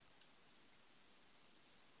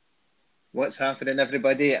What's happening,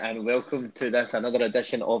 everybody, and welcome to this another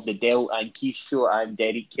edition of the Dell and Keith Show. I'm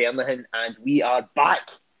Derek Kernahan, and we are back.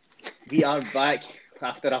 We are back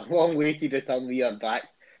after a long-waited return. We are back,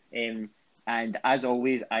 and as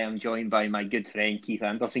always, I am joined by my good friend Keith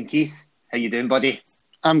Anderson. Keith, how you doing, buddy?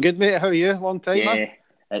 I'm good, mate. How are you? Long time, man. Yeah,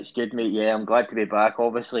 it's good, mate. Yeah, I'm glad to be back.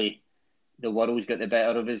 Obviously, the world's got the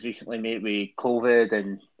better of us recently, mate, with COVID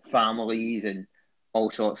and families and all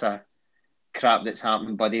sorts of crap that's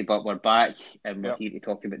happening, buddy, but we're back and we're here to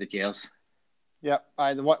talk about the Gers. Yep,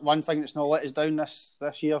 the one thing that's not let us down this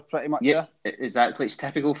year, pretty much. Yeah, exactly. It's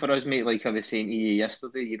typical for us, mate. Like I was saying to you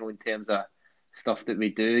yesterday, you know, in terms of stuff that we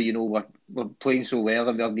do, you know, we're playing so well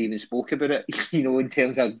and we haven't even spoke about it, you know, in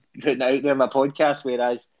terms of putting it out there in my podcast,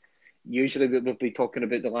 whereas usually we'll be talking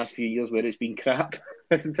about the last few years where it's been crap.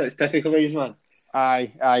 Isn't it? It's typical, man.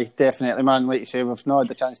 Aye, definitely, man. Like you say, we've not had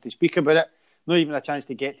the chance to speak about it. Not even a chance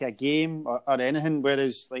to get to a game or anything.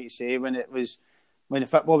 Whereas, like you say, when the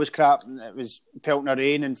football was crap and it was pelting a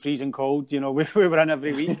rain and freezing cold, you know, we were in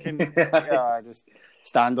every week and just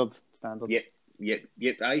standard. Yep.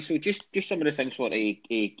 Aye, so just some of the things I want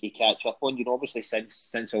to catch up on. You know, obviously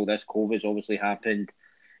since all this COVID's obviously happened,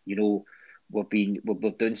 you know, we're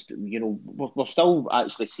doing, you know, we're still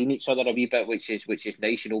actually seeing each other a wee bit, which is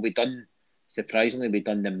nice. You know, we've done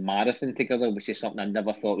the marathon together, which is something I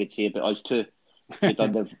never thought we'd say about us two. We've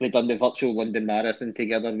done the virtual London Marathon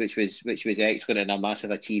together, which was excellent and a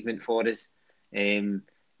massive achievement for us,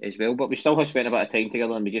 as well. But we still have spent a bit of time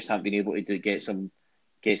together, and we just haven't been able to get some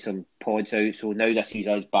pods out. So now this is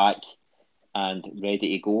us back and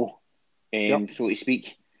ready to go, so to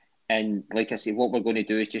speak. And like I say, what we're going to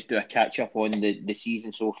do is just do a catch up on the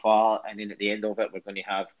season so far, and then at the end of it, we're going to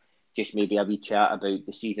have just maybe a wee chat about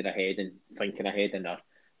the season ahead and thinking ahead and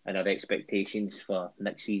our expectations for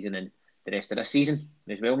next season and the rest of this season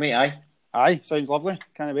as well, mate. Aye, sounds lovely.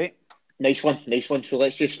 Can't wait. Nice one. So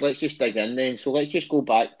let's just dig in then. So let's just go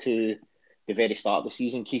back to the very start of the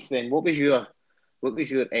season, Keith. Then, what was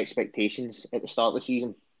your expectations at the start of the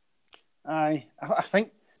season? Aye, I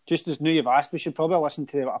think just as new you've asked, we should probably listen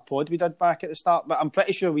to a pod we did back at the start. But I'm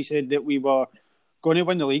pretty sure we said that we were going to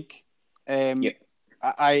win the league. Yep.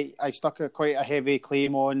 I stuck quite a heavy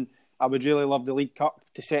claim on. I would really love the League Cup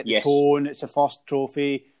to set the tone. It's the first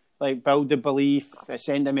trophy, like build the belief,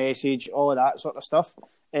 send a message, all of that sort of stuff.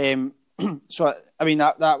 So I mean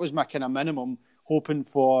that was my kind of minimum, hoping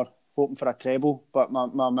for a treble. But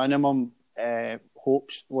my minimum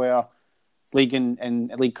hopes were league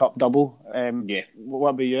and League Cup double. What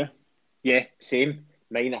about you? Yeah, same.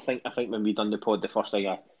 Mine. I think when we done the pod, the first thing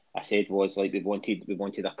I said was like we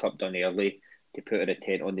wanted a cup done early to put a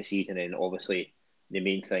tent on the season, and obviously the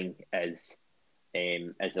main thing is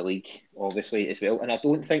the league, obviously, as well. And I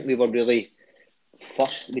don't think we were really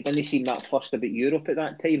first. We didn't seem that fussed about Europe at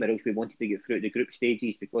that time, or else we wanted to get through the group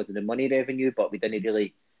stages because of the money revenue, but we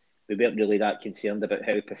weren't really that concerned about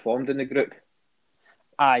how we performed in the group.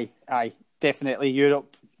 Aye, definitely.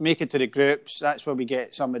 Europe, make it to the groups. That's where we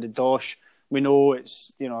get some of the dosh. We know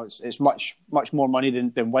it's much more money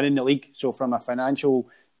than winning the league. So from a financial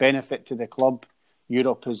benefit to the club,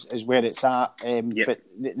 Europe is where it's at. But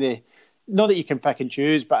the not that you can pick and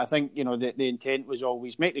choose, but I think the intent was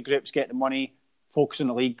always make the groups, get the money, focus on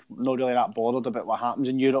the league. Not really that bothered about what happens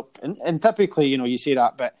in Europe. And typically, you see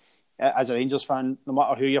that. But as a Rangers fan, no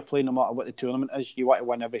matter who you're playing, no matter what the tournament is, you want to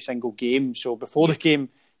win every single game. So before the game,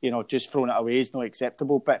 just throwing it away is not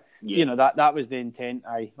acceptable. But that was the intent.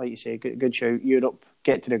 Like you say, good shout. Europe,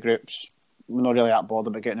 get to the groups. We're not really that bothered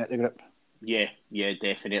about getting at the group. Yeah,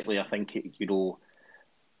 definitely. I think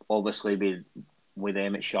obviously with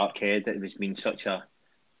them at Sharkhead, it was been such a,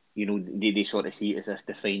 they sort of see it as this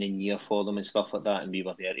defining year for them and stuff like that, and we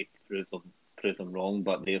were there to prove them wrong,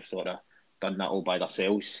 but they've sort of done that all by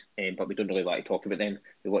themselves. But we don't really want to talk about them.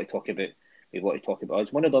 We want to talk about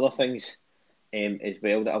us. One of the other things as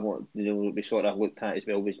well that we sort of looked at as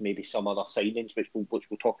well was maybe some other signings, which we'll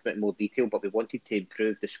talk about in more detail. But we wanted to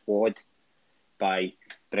improve the squad by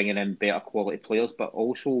bringing in better quality players, but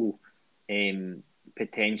also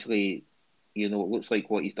potentially, it looks like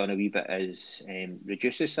what he's done a wee bit is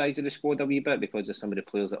reduce the size of the squad a wee bit because of some of the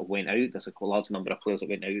players that went out. There's a large number of players that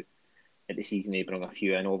went out at the season. They bring a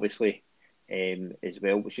few in, obviously, as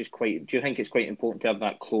well, which is quite. Do you think it's quite important to have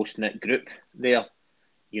that close knit group there?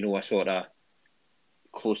 A sort of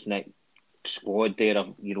close knit squad there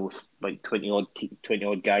of like 20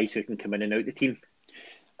 odd guys who can come in and out the team.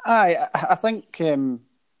 I think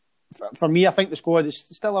for me, I think the squad is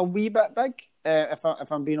still a wee bit big,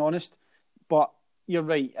 if I'm being honest. But you're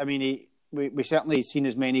right. I mean, we certainly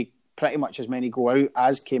seen pretty much as many go out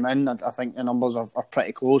as came in. I think the numbers are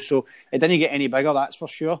pretty close. So it didn't get any bigger, that's for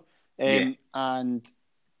sure. And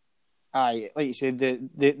aye, like you said,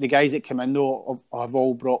 the guys that come in though have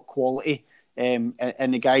all brought quality, and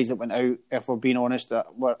the guys that went out, if we're being honest, are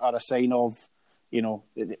a sign of,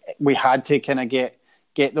 we had to kind of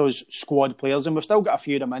get those squad players, and we've still got a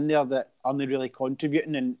few of them in there that aren't really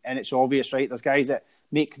contributing, and it's obvious, right? There's guys that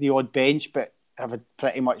make the odd bench but have had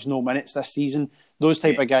pretty much no minutes this season. Those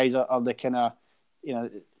type of guys are the kind of,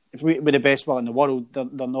 if with the best will in the world,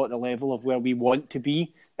 they're not at the level of where we want to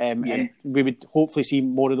be. And we would hopefully see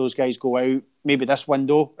more of those guys go out. Maybe this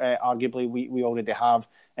window, arguably, we already have.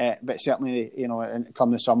 But certainly,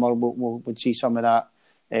 come the summer, we'll see some of that,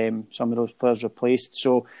 some of those players replaced.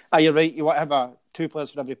 So, you're right. You want to have 2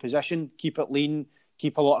 players for every position. Keep it lean.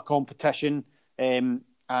 Keep a lot of competition. And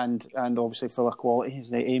obviously full of quality is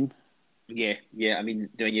the aim. Yeah. I mean,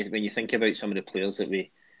 when you think about some of the players that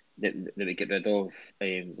we get rid of,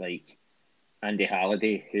 like Andy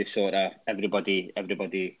Halliday, who sort of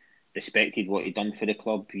everybody respected what he'd done for the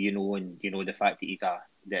club, and the fact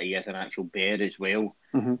that he is an actual bear as well,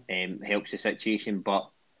 helps the situation. But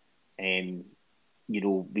we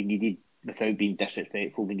needed, without being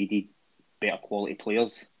disrespectful, we needed better quality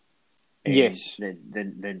players. Yes.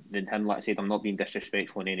 Than him. Like I said, I'm not being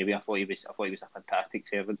disrespectful in any way. I thought he was a fantastic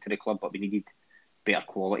servant to the club, but we needed better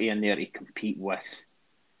quality in there to compete with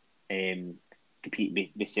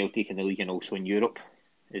Celtic in the league and also in Europe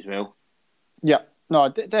as well. Yeah, no,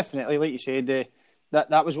 definitely. Like you said,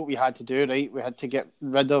 that was what we had to do, right? We had to get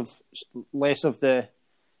rid of less of the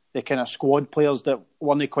kind of squad players that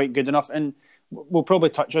weren't quite good enough. And we'll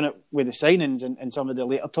probably touch on it with the signings and some of the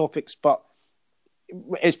later topics, but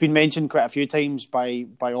it's been mentioned quite a few times by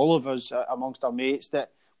all of us amongst our mates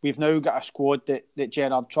that we've now got a squad that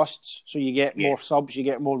Gerrard trusts. So you get more subs, you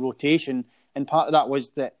get more rotation, and part of that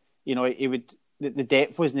was that the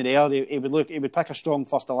depth wasn't there. He would pick a strong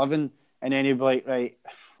first 11, and then he'd be like, right,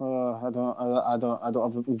 I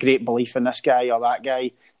don't have a great belief in this guy or that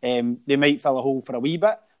guy. They might fill a hole for a wee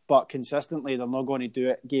bit, but consistently they're not going to do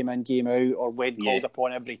it game in, game out, or when called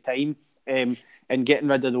upon every time. And getting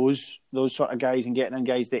rid of those sort of guys and getting in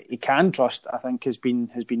guys that he can trust, I think has been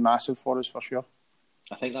massive for us for sure.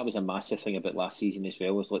 I think that was a massive thing about last season as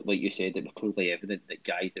well. Was like you said, it was clearly evident that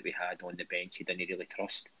guys that we had on the bench he didn't really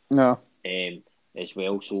trust. No. As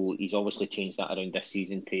well, so he's obviously changed that around this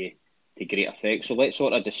season to great effect. So let's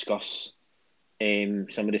sort of discuss some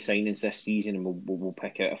of the signings this season, and we'll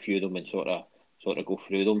pick out a few of them and sort of go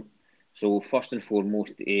through them. So first and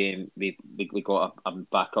foremost, we got a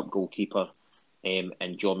backup goalkeeper,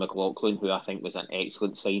 and John McLaughlin, who I think was an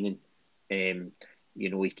excellent signing.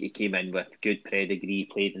 He came in with good pedigree,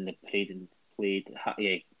 played in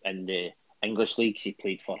the English leagues. He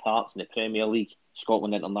played for Hearts in the Premier League,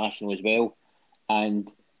 Scotland International as well,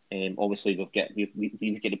 and obviously we've got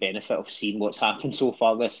the benefit of seeing what's happened so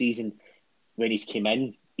far this season. When he's come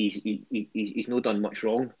in, he's not done much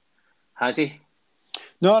wrong, has he?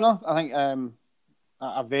 No, I think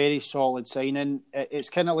a very solid signing. It's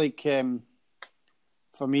kind of like,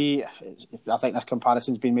 for me, I think this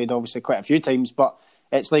comparison's been made obviously quite a few times, but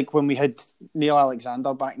it's like when we had Neil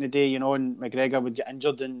Alexander back in the day, and McGregor would get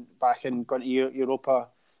injured and back in going to Europa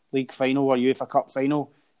League final or UEFA Cup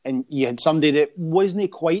final, and you had somebody that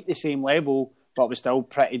wasn't quite the same level, but was still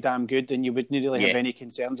pretty damn good, and you wouldn't really have any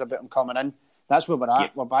concerns about him coming in. That's where we're at. Yeah.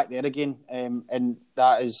 We're back there again, and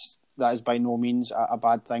that is by no means a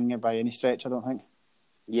bad thing by any stretch, I don't think.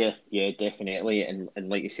 Yeah, definitely. And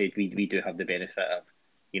like you said, we do have the benefit of,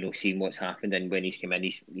 seeing what's happened, and when he's come in,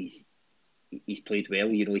 he's played well.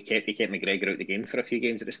 He kept McGregor out the game for a few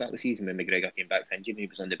games at the start of the season when McGregor came back from injury. He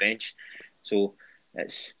was on the bench, so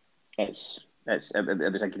it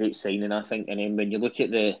was a great signing, I think. And then when you look at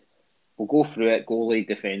we'll go through it: goalie,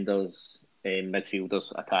 defenders,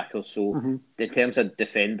 midfielders, attackers. So in terms of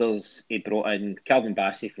defenders, he brought in Calvin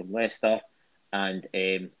Bassey from Leicester and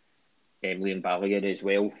Liam Ballagher as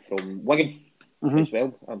well from Wigan as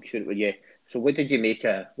well. I'm sure it was, yeah. So what did you make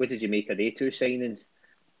of they two signings?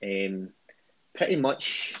 Pretty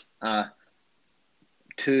much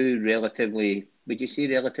two relatively, would you say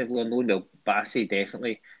relatively unknown? Well, Bassey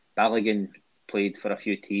definitely. Ballaghan played for a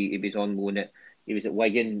few teams. He was on loan he was at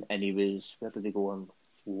Wigan, and where did he go on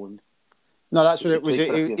loan? No, that's what it was.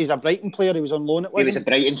 He's a Brighton player. He was on loan at Wigan. He was at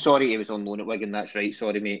Brighton. Sorry, he was on loan at Wigan. That's right.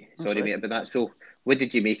 Sorry, mate. Mate, about that. So, what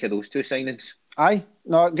did you make of those two signings? Aye,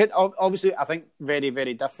 no, good. Obviously, I think very,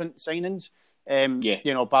 very different signings.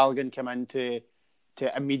 Ballaghan came in to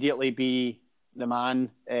immediately be the man,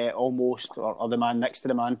 almost, or the man next to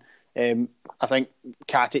the man. I think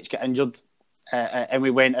Katic got injured, and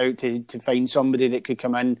we went out to find somebody that could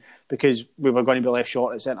come in because we were going to be left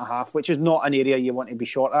short at centre half, which is not an area you want to be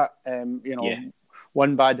short at.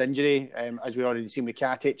 one bad injury, as we already seen with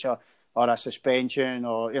Katic, or a suspension,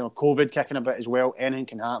 or COVID kicking a bit as well. Anything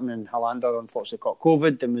can happen, and Helander unfortunately caught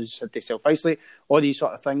COVID and had to self-isolate. All these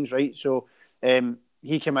sort of things, right? So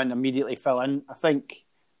he came in immediately, fell in. I think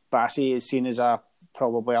Bassey is seen as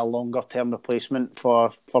probably a longer-term replacement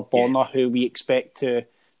for Borna, who we expect to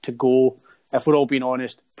go, if we're all being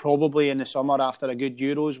honest, probably in the summer after a good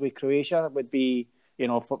Euros with Croatia would be,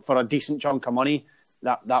 for a decent chunk of money.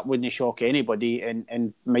 That wouldn't shock anybody,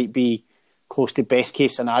 and might be close to best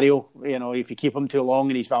case scenario. If you keep him too long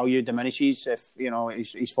and his value diminishes, if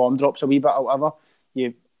his form drops a wee bit or whatever,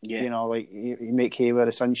 you make hay where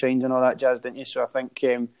the sun shines and all that jazz, didn't you? So I think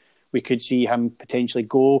we could see him potentially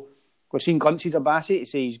go. We've seen glimpses of Bassey to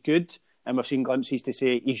say he's good, and we've seen glimpses to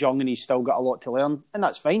say he's young and he's still got a lot to learn, and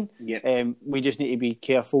that's fine. Yep. We just need to be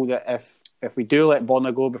careful that if we do let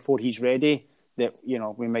Borna go before he's ready, that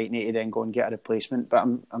we might need to then go and get a replacement. But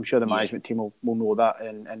I'm sure the management team will know that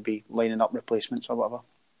and be lining up replacements or whatever.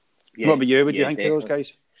 Yeah. What about you? What do you think of those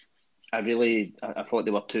guys? I thought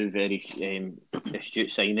they were two very astute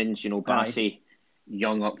signings. Bassey,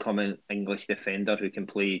 young upcoming English defender who can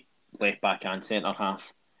play left back and centre half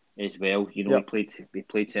as well. He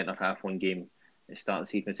played centre half one game at the start of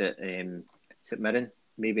the season. Was it St Mirren?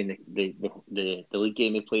 Maybe in the league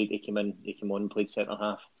game he played. He came on and played centre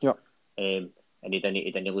half. Yeah. And he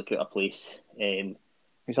didn't look at a place.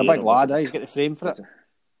 He's a big lad. He's got the frame for it.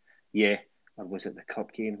 Yeah. Or was it the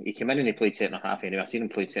cup game? He came in and he played centre half anyway. I seen him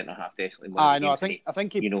play centre half definitely. I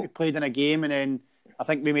think he played in a game, and then I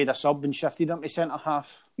think we made a sub and shifted him to centre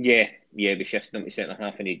half. Yeah, we shifted him to centre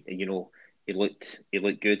half, and he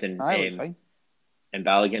looked good. And fine. And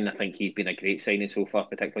Balogun, I think he's been a great signing so far,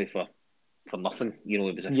 particularly for nothing. It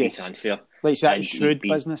was a free transfer. Like that shrewd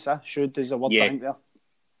business. Shrewd is the word I think there.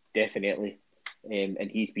 Definitely. And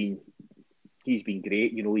he's been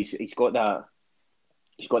great. He's got that.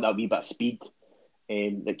 He's got that wee bit of speed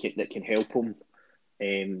that can help him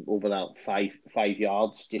over that five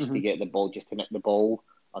yards just to get the ball, just to nick the ball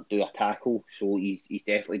or do a tackle. So he's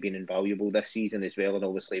definitely been invaluable this season as well. And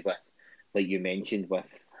obviously with, like you mentioned, with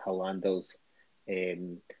Helander's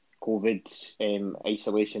COVID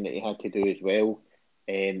isolation that he had to do as well,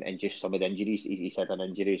 and just some of the injuries, he's had an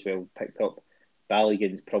injury as well picked up.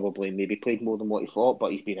 Balogun's probably maybe played more than what he thought,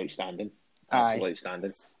 but he's been outstanding.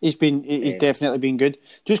 Outstanding. He's definitely been good.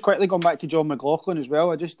 Just quickly going back to John McLaughlin as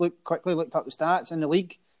well. I just looked up the stats in the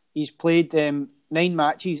league. He's played 9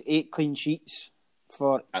 matches, 8 clean sheets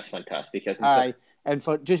for. That's fantastic, isn't it? And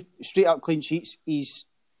for just straight up clean sheets, he's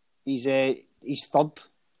third.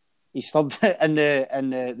 He's third in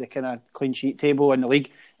the kind of clean sheet table in the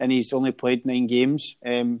league, and he's only played 9 games.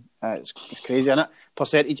 It's crazy, isn't it?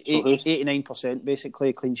 Percentage 89%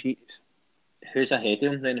 basically clean sheets. Who's ahead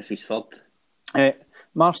of him then if he's third?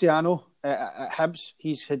 Marciano at Hibs,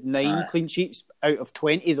 he's had 9 clean sheets out of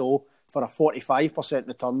 20 though for a 45%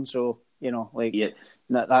 return. So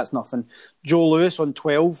that's nothing. Joe Lewis on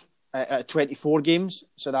 12 at 24 games,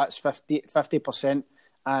 so that's 50%.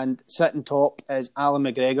 And sitting top is Alan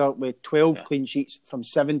McGregor with 12 clean sheets from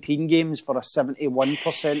 17 games for a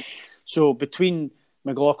 71%. So between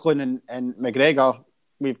McLaughlin and McGregor,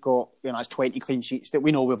 we've got it's 20 clean sheets that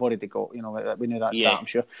we know we've already got. We know that stat, I'm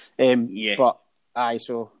sure. But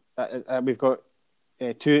so we've got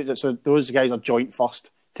 2. So those guys are joint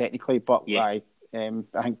first technically, but I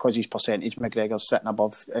think because his percentage, McGregor's sitting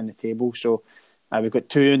above in the table. So we've got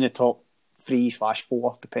 2 in the top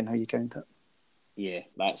 3/4, depending how you count it. Yeah,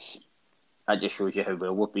 that just shows you how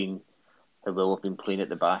well we've been playing at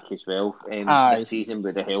the back as well this season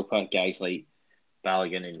with the help of guys like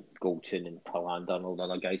Balogun and Goldson and Helander and all the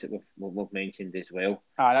other guys that we've mentioned as well.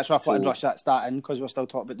 That's why I thought I'd rush that stat in, because we're still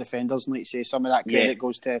talking about defenders, and like you say, some of that credit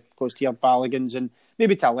goes to your Baloguns and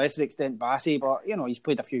maybe to a lesser extent Bassey, but he's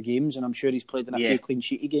played a few games and I'm sure he's played in a few clean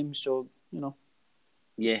sheety games, so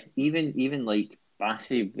Yeah, even like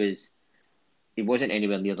Bassey he wasn't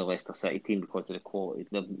anywhere near the Leicester City team because of the quality,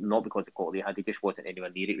 not because of the quality he had, he just wasn't anywhere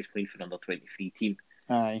near it. He was playing for an under-23 team.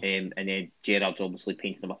 And then Gerrard's obviously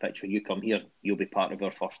painting him a picture. You come here, you'll be part of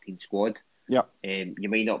our first team squad. Yeah. You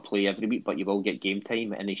might not play every week, but you will get game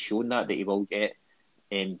time, and he's shown that he will get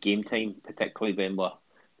game time, particularly when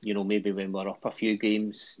we're up a few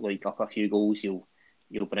games, like up a few goals. You'll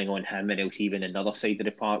bring on him, and else even another side of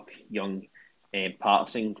the park, young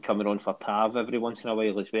Patterson coming on for Pav every once in a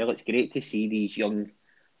while as well. It's great to see these young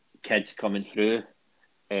kids coming through,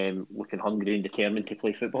 looking hungry and determined to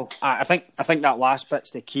play football. I think that last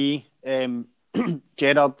bit's the key.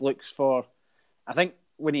 Gerrard looks for, I think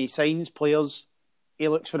when he signs players, he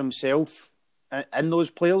looks for himself in those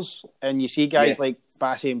players, and you see guys like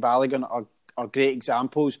Bassey and Balogun are great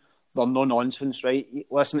examples they're no nonsense, right?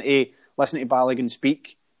 Listen to Balogun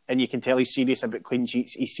speak, and you can tell he's serious about clean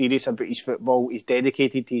sheets. He's serious about his football. He's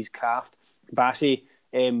dedicated to his craft. Bassey,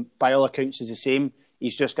 by all accounts, is the same.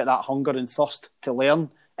 He's just got that hunger and thirst to learn,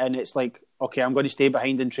 and it's like, okay, I'm going to stay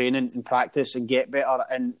behind in training and practice and get better.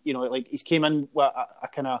 And like he's came in with a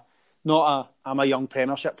kind of I'm a young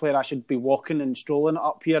Premiership player. I should be walking and strolling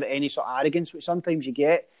up here. Any sort of arrogance, which sometimes you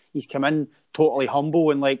get. He's come in totally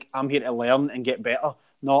humble and like, I'm here to learn and get better.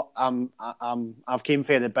 Not I've came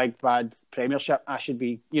for the big bad Premiership. I should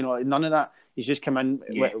be, none of that. He's just come in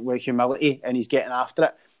with humility and he's getting after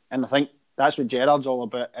it. And I think that's what Gerrard's all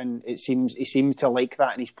about. And he seems to like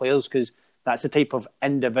that in his players, because that's the type of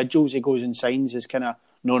individuals he goes and signs, is kind of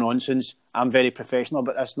no nonsense. I'm very professional,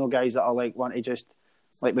 but there's no guys that are like want to just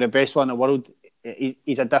like we're the best one in the world.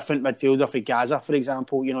 He's a different midfielder for Gaza, for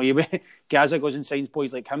example. Gaza goes and signs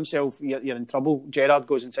boys like himself, you're in trouble. Gerrard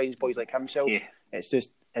goes and signs boys like himself. Yeah.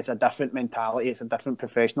 It's a different mentality. It's a different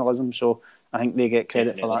professionalism. So I think they get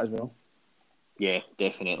credit for that as well. Yeah,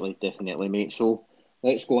 definitely, mate. So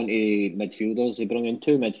let's go on to midfielders. They bring in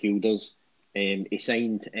two midfielders. He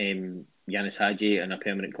signed Yanis Hadji on a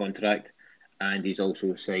permanent contract, and he's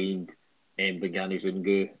also signed Bongani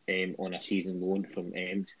Zungu on a season loan from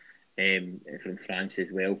Ems. From France as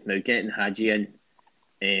well. Now, getting Hadji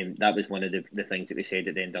in, that was one of the things that we said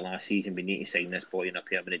at the end of last season. We need to sign this boy on a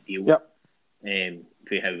permanent deal. Yep.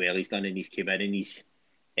 For how well he's done, and he's came in and he's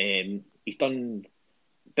been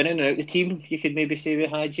in and out of the team, you could maybe say, with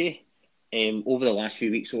Hadji. Over the last few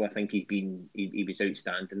weeks, so I think he was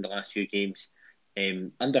outstanding the last few games.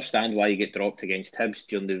 Understand why he get dropped against Hibs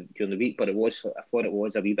during the week, but I thought it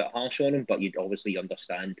was a wee bit harsh on him. But you'd obviously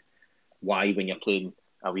understand why when you're playing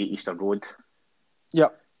away at Easter Road.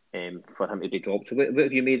 Yep. For him to be dropped. So what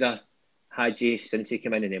have you made of Hadji since he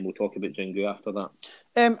came in, and then we'll talk about Zungu after that?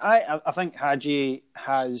 I think Hadji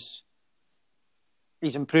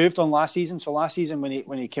he's improved on last season. So last season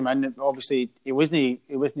when he came in, obviously he wasn't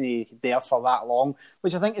there for that long,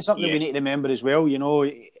 which I think is something that we need to remember as well.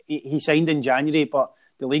 He signed in January, but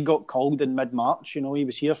the league got called in mid-March. He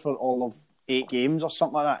was here for all of 8 games or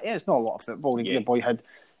something like that. Yeah, it's not a lot of football the boy had.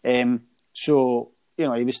 So he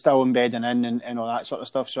was still embedding in and all that sort of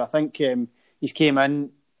stuff. So I think he's came in.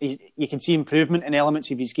 You can see improvement in elements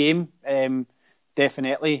of his game,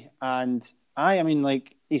 definitely. And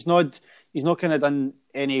he's not kind of done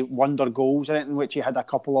any wonder goals or anything, which he had a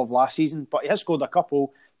couple of last season. But he has scored a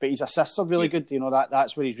couple. But his assists are really good.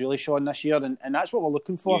 That's where he's really shown this year, and that's what we're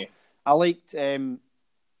looking for. Yeah. I liked when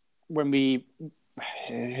we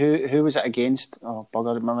who was it against? Oh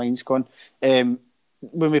bugger, my mind's gone. When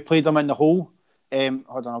we played them in the hole. Hold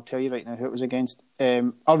on, I'll tell you right now who it was against.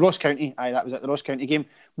 Ross County. Aye, that was at the Ross County game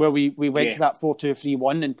where we went to that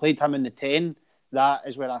 4-2-3-1 and played him in the 10. That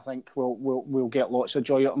is where I think we'll get lots of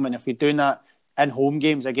joy out of him. And if we're doing that in home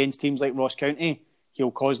games against teams like Ross County,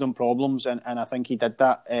 he'll cause them problems. And I think he did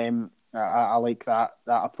that. I like that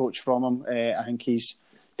approach from him. I think he's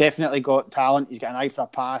definitely got talent. He's got an eye for a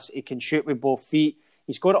pass. He can shoot with both feet.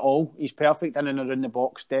 He's got it all. He's perfect in and around the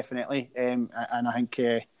box, definitely. And I think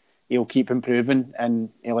he'll keep improving, and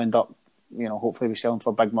he'll end up, hopefully we sell him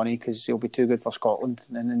for big money, because he'll be too good for Scotland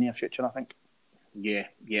in the near future, I think. Yeah,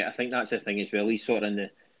 I think that's the thing as well. He's sort of in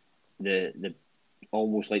the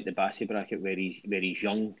almost like the Bassey bracket, where he's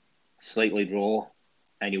young, slightly raw,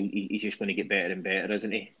 and he's just going to get better and better,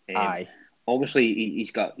 isn't he? Aye. Obviously,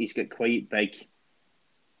 he's got quite big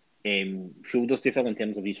shoulders to fill in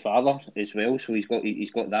terms of his father as well. So he's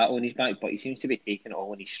got that on his back, but he seems to be taking it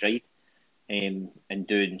all in his stride, and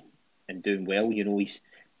doing well.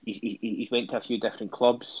 He's went to a few different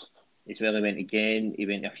clubs. He's really went again. He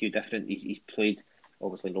went to a few different. He's played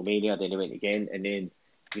obviously in Romania, then he went again, and then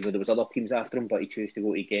there was other teams after him, but he chose to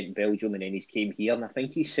go to Ghent, Belgium, and then he's came here, and I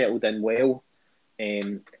think he's settled in well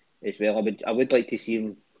as well. I would like to see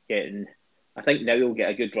him getting. I think now he'll get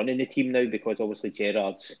a good run in the team now, because obviously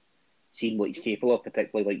Gerrard's seen what he's capable of,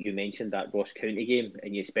 particularly like you mentioned that Ross County game,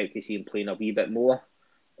 and you expect to see him playing a wee bit more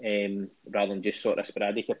rather than just sort of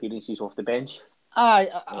sporadic appearances off the bench. I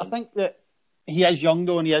think that he is young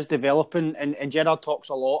though, and he is developing, and Gerrard talks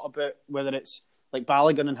a lot about whether it's like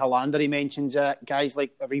Balogun and Hollander, he mentions it, guys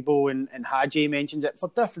like Aribo and Hadji mentions it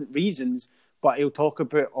for different reasons, but he'll talk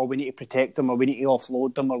about, we need to protect them, or we need to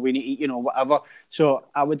offload them, or we need to, whatever. So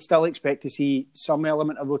I would still expect to see some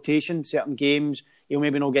element of rotation, certain games. He'll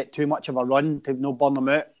maybe not get too much of a run to not burn them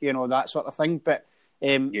out, that sort of thing. But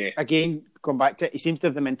again, going back to it, he seems to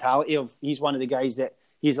have the mentality of he's one of the guys that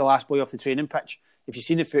he's the last boy off the training pitch. if you've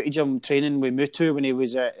seen the footage of him training with Mutu when he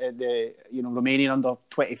was at the Romanian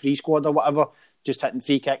under-23 squad or whatever, just hitting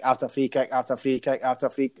free kick after free kick after free kick after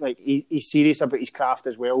free, like he's serious about his craft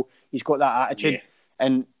as well. He's got that attitude,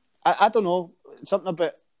 and I don't know, something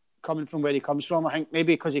about coming from where he comes from. I think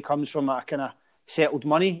maybe because he comes from a kind of settled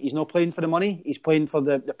money, he's not playing for the money, he's playing for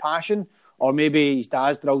the passion. Or maybe his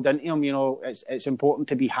dad's drilled into him, it's important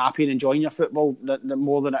to be happy and enjoying your football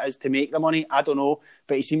more than it is to make the money. I don't know,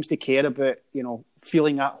 but he seems to care about,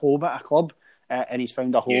 feeling at home at a club, and he's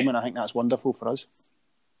found a home, and I think that's wonderful for us.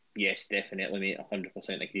 Yes, definitely, mate.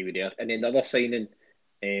 100% agree with you. And then the other signing,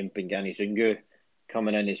 Bongani Zungu,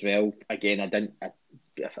 coming in as well. Again,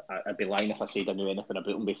 I'd be lying if I said I knew anything about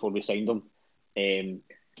him before we signed him.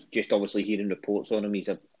 Just obviously hearing reports on him, he's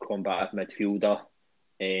a combative midfielder.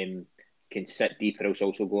 Can sit deep or else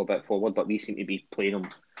also go a bit forward, but we seem to be playing him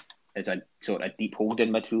as a sort of deep holding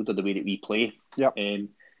midfielder the way that we play. Yep.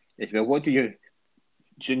 As well, what do you...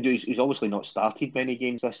 Zungu, he's obviously not started many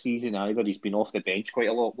games this season either. He's been off the bench quite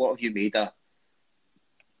a lot. What have you made of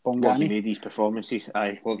Bongani? What have you made these performances?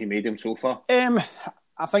 What have you made him so far?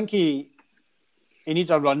 I think he needs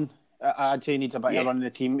a run. I'd say he needs a bit of run in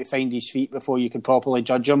the team to find his feet before you can properly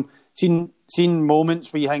judge him. Seen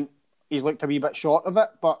moments where you think he's looked a wee bit short of it,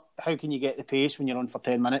 but how can you get the pace when you're on for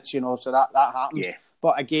 10 minutes, so that happens. Yeah.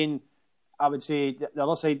 But again, I would say the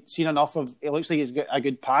other side, seen enough of, it looks like he's got a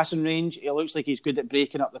good passing range, it looks like he's good at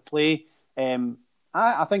breaking up the play.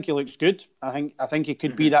 I think he looks good. I think he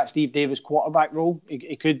could be that Steve Davis quarterback role.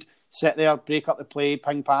 He could sit there, break up the play,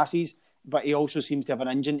 ping passes, but he also seems to have an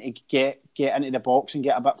engine to get into the box and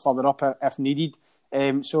get a bit further up if needed.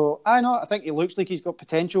 So I think he looks like he's got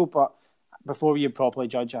potential, but before you properly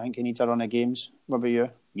judge, I think he needs a run of games. What about you?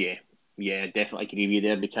 Yeah, definitely agree with you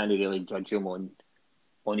there. We can't really judge him on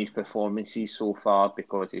his performances so far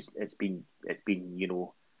because it's been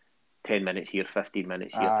 10 minutes here, 15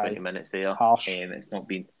 minutes here, 20 minutes there. Harsh. It's not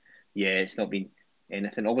been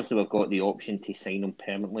anything. Obviously, we've got the option to sign him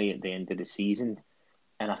permanently at the end of the season,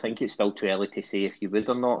 and I think it's still too early to say if you would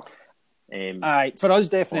or not. For us,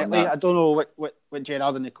 definitely. I don't know what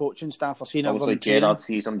Gerrard and the coaching staff are seeing. Obviously, Gerrard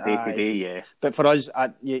sees him day to day, yeah. But for us,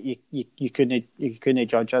 you couldn't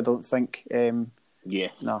judge. I don't think.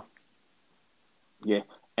 No. Yeah,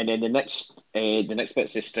 and then the next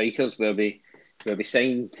bit's the strikers where we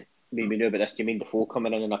signed. We knew about this. Jermaine Defoe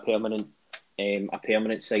coming in a permanent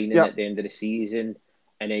signing at the end of the season,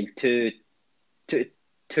 and then two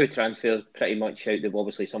transfers pretty much out. They were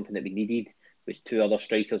obviously something that we needed. Was two other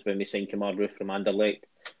strikers when we signed Kemar Roofe from Anderlecht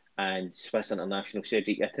and Swiss international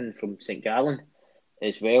Cedric Itten from St Gallen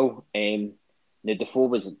as well. Now Defoe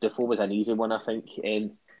was an easy one, I think,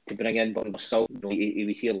 to bring in, but still, he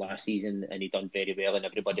was here last season and he done very well, and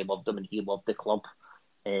everybody loved him, and he loved the club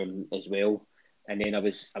as well. And then I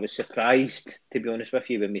was surprised, to be honest with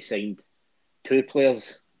you, when we signed two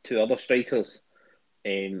other strikers,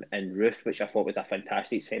 and Roofe, which I thought was a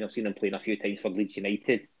fantastic sign. I've seen him playing a few times for Leeds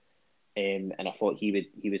United. And I thought he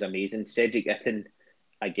was amazing. Cedric Itten,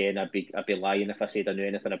 again, I'd be lying if I said I knew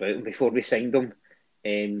anything about him before we signed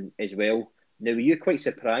him as well. Now, were you quite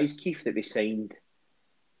surprised, Keith, that we signed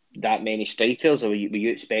that many strikers, or were you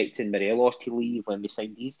expecting Morelos to leave when we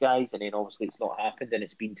signed these guys, and then obviously it's not happened and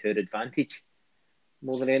it's been to our advantage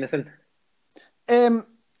more than anything?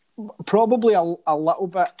 Probably a little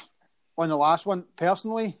bit on the last one.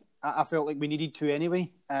 Personally, I felt like we needed two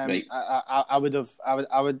anyway. Right. I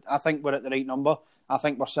think we're at the right number. I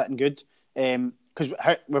think we're sitting good because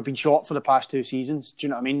we've been short for the past 2 seasons. Do you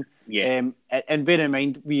know what I mean? Yeah. And bear in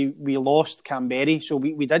mind, we lost Canberry, so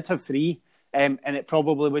we did have 3, and it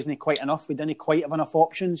probably wasn't quite enough. We didn't quite have enough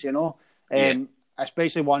options,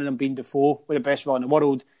 especially one of them being Defoe, we're the best one in the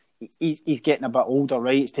world. He's getting a bit older,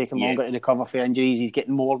 right? It's taking longer to recover for injuries. He's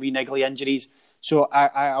getting more wee niggly injuries. So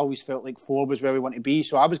I always felt like 4 was where we want to be.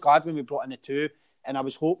 So I was glad when we brought in the 2, and I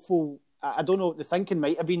was hopeful. I don't know, the thinking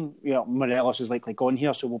might have been, Morelos is likely gone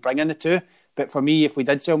here, so we'll bring in the 2. But for me, if we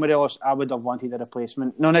did sell Morelos, I would have wanted a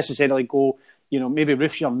replacement. Not necessarily go, maybe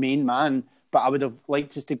Roofe's your main man, but I would have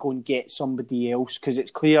liked us to go and get somebody else, because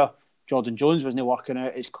it's clear Jordan Jones wasn't working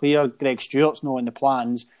out. It's clear Greg Stewart's not in the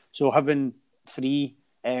plans. So having 3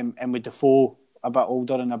 and with Defoe a bit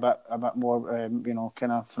older and a bit more,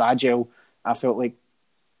 kind of fragile, I felt like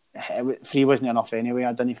 3 wasn't enough anyway.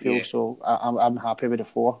 I didn't feel so. I'm happy with the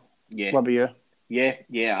 4. Yeah. What about you? Yeah.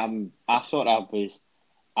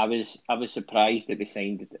 I was surprised that we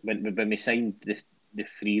signed when we signed the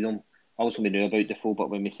 3 of them. Also, we knew about Defoe, but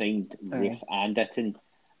when we signed Roofe and Itten,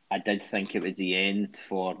 I did think it was the end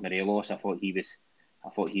for Morelos. I thought he was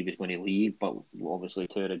going to leave, but obviously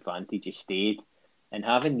to our advantage, he stayed. And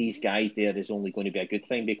having these guys there is only going to be a good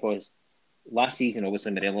thing, because last season,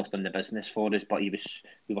 obviously Morelos done the business for us, but we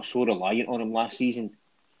were so reliant on him last season.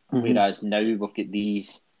 Whereas now we've got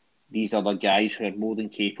these other guys who are more than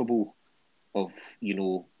capable of,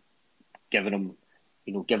 giving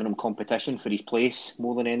him competition for his place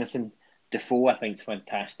more than anything. Defoe, I think, is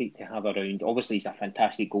fantastic to have around. Obviously, he's a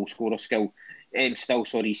fantastic goal scorer still.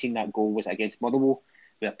 Seen that goal was against Motherwell,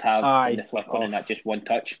 where Tav in the flick on and that just one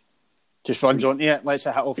touch. Just runs onto it, lets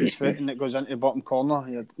it hit off his foot, and it goes into the bottom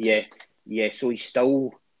corner. Yeah. So he's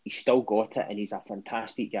still got it, and he's a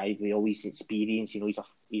fantastic guy with all his experience. He's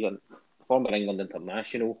a former England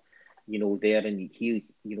international. There, and he,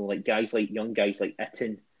 young guys like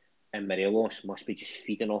Itten and Morelos must be just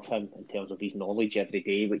feeding off him in terms of his knowledge every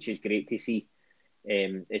day, which is great to see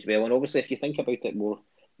as well. And obviously, if you think about it more,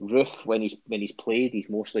 Ruth, when he's played, he's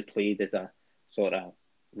mostly played as a sort of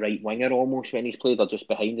right winger almost when he's played, or just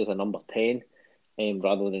behind as a number 10,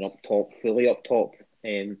 rather than up top, fully up top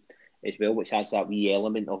as well, which adds that wee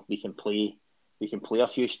element of we can play a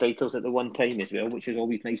few strikers at the one time as well, which is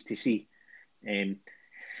always nice to see.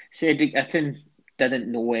 Cedric Itten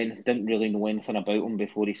didn't really know anything about him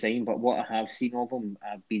before he signed, but what I have seen of him,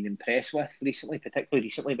 I've been impressed with recently, particularly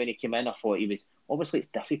recently when he came in. I thought obviously it's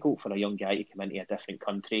difficult for a young guy to come into a different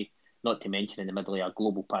country, not to mention in the middle of a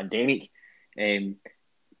global pandemic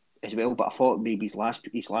as well, but I thought maybe his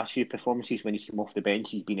last few performances when he's come off the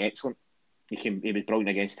bench, he's been excellent. He was brilliant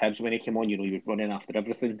against Hibs when he came on. He was running after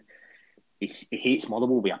everything. He hates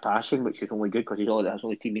Motherwell with a passion, which is only good because that's the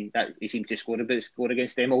only team he seems to score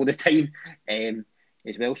against them all the time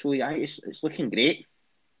as well. So yeah, it's looking great.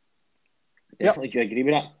 Definitely, do you agree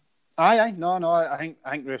with that? Aye. No. I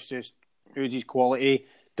think Roof's just oozes quality.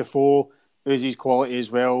 Defoe oozes quality as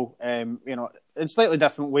well. In slightly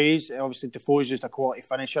different ways. Obviously, Defoe's just a quality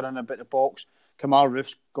finisher in a bit of box. Kemar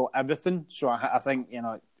Roof's got everything. So I think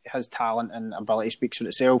his talent and ability speaks for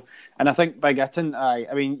itself. And I think Big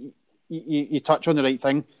Itten, you touch on the right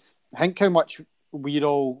thing. I think how much we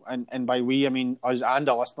all, and by we, I mean us and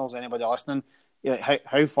the listeners, anybody listening,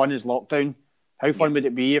 how fun is lockdown? How fun would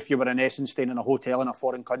it be if you were in essence staying in a hotel in a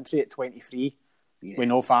foreign country at 23 with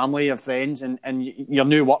no family or friends and your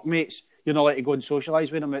new workmates, you're not allowed to go and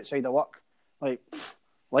socialise with them outside of work?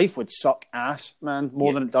 Life would suck ass, man,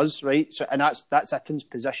 more than it does, right? So, and that's Itten's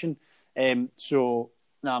position. I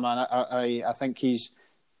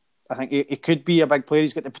think he could be a big player.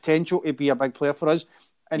 He's got the potential to be a big player for us.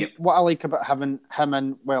 And what I like about having him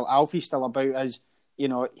and Alfie's still about is,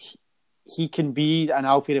 he can be an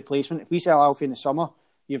Alfie replacement. If we sell Alfie in the summer,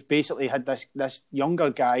 you've basically had this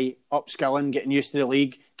younger guy upskilling, getting used to the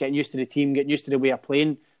league, getting used to the team, getting used to the way of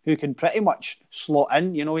playing, who can pretty much slot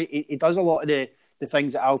in. He does a lot of the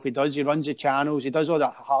things that Alfie does. He runs the channels. He does all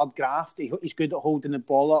that hard graft. He's good at holding the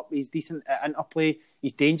ball up. He's decent at interplay.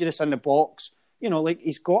 He's dangerous in the box.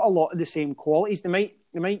 He's got a lot of the same qualities. They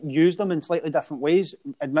might use them in slightly different ways,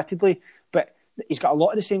 admittedly, but he's got a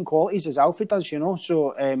lot of the same qualities as Alfie does,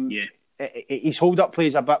 So his hold-up play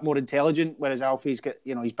is a bit more intelligent, whereas Alfie's got,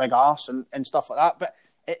 his big arse and stuff like that. But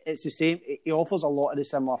it's the same. He offers a lot of the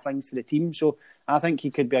similar things to the team. So I think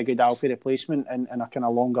he could be a good Alfie replacement in a kind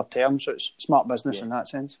of longer term. So it's smart business in that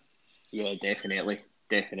sense. Yeah, definitely,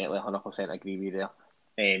 100% agree with you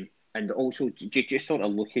there. And also, just sort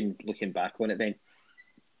of looking back on it then,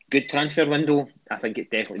 good transfer window. I think it's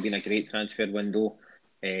definitely been a great transfer window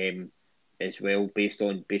as well, based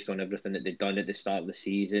on everything that they've done at the start of the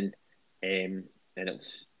season. And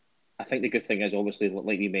I think the good thing is, obviously,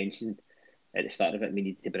 like we mentioned at the start of it, we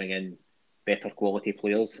need to bring in better quality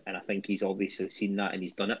players, and I think he's obviously seen that and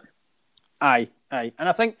he's done it. Aye. And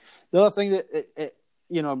I think the other thing that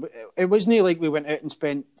it wasn't like we went out and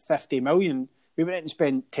spent 50 million. We went out and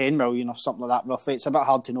spent 10 million or something like that roughly. It's a bit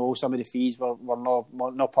hard to know. Some of the fees were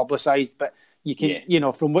not publicised, but you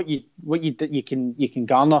can from what you can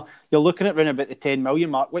garner, you're looking at around about the 10 million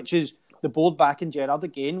mark, which is the board backing Gerrard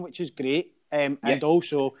again, which is great, and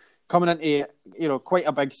also coming into quite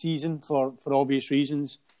a big season for obvious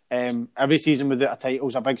reasons. Every season without a title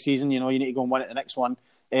is a big season. You need to go and win at the next one.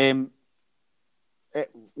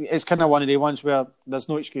 It's kind of one of the ones where there's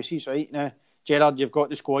no excuses, right? Now, Gerrard, you've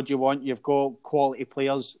got the squad you want. You've got quality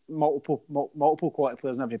players, multiple quality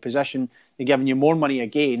players in every position. They're giving you more money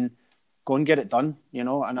again. Go and get it done,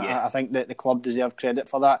 And I think that the club deserve credit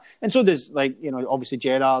for that. And so does, obviously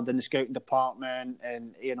Gerrard and the scouting department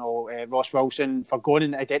and, Ross Wilson for going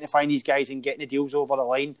and identifying these guys and getting the deals over the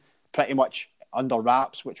line pretty much under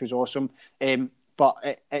wraps, which was awesome. But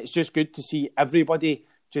it's just good to see everybody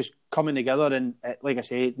just coming together and, like I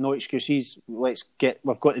say, no excuses. We've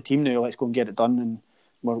got the team now, let's go and get it done. And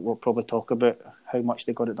we'll probably talk about how much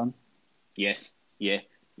they got it done. Yes, yeah.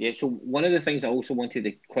 Yeah, so one of the things I also wanted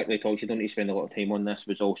to quickly talk to, you don't need to spend a lot of time on this,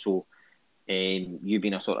 was also you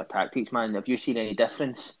being a sort of tactics man. Have you seen any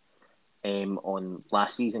difference on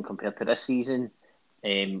last season compared to this season?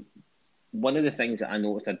 One of the things that I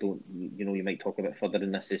noticed, I don't, you might talk about further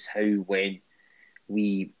in this, is how when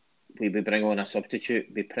we bring on a substitute,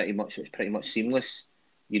 it's pretty much seamless.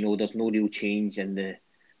 There's no real change in the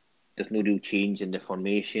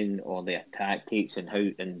formation or the tactics and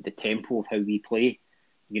the tempo of how we play.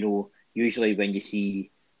 Usually when you see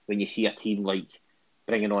a team like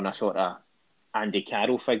bringing on a sort of Andy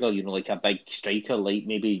Carroll figure, like a big striker, like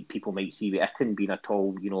maybe people might see with Itten being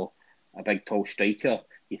a big tall striker,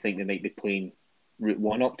 you think they might be playing route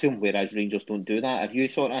one up to him, whereas Rangers don't do that. Have you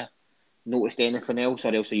sort of noticed anything else,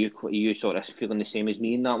 or else are you sort of feeling the same as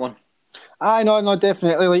me in that one? I know, no,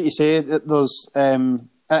 definitely. Like you say, there's, and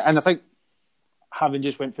I think having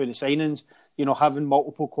just went through the signings, having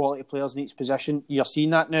multiple quality players in each position, you're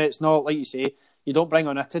seeing that now. It's not like you say, you don't bring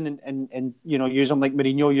on Itten and use them like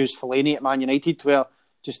Mourinho used Fellaini at Man United, where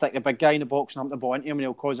just stick the big guy in the box and hump the ball into him, and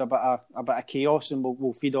he'll cause a bit of chaos, and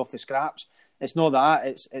we'll feed off the scraps. It's not that.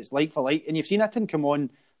 It's like for like, and you've seen Itten come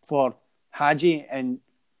on for Hagi and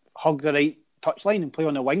hug the right touchline and play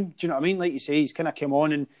on the wing. Do you know what I mean? Like you say, he's kind of come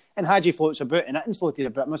on and Hagi floats about and Itten's floated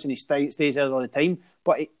a bit more and he stays there all the time.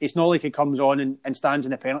 But it's not like he comes on and stands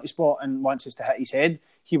in the penalty spot and wants us to hit his head.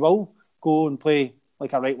 He will go and play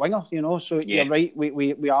like a right winger, So yeah. You're right,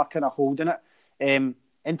 we are kind of holding it.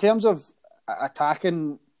 In terms of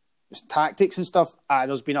attacking tactics and stuff,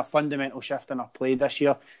 there's been a fundamental shift in our play this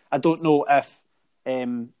year. I don't know if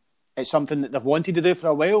it's something that they've wanted to do for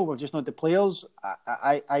a while. We've just not the players.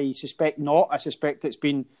 I suspect not. I suspect it's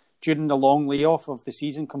been during the long layoff of the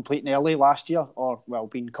season, completing early last year, or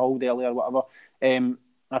being called early or whatever.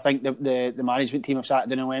 I think the management team have sat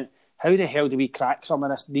down and went, how the hell do we crack some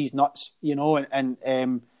of these nuts?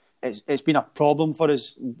 And it's been a problem for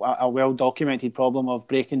us, a well documented problem of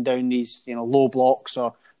breaking down these low blocks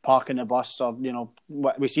or parking the bus, or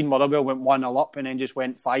we've seen Motherwell went 1-0 up and then just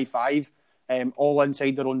went 5-5. All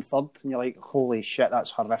inside their own third, and you're like, holy shit,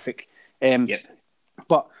 that's horrific. Yep.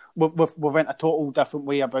 But we've went a total different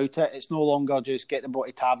way about it. It's no longer just get the ball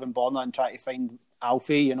to Tav and Borna and try to find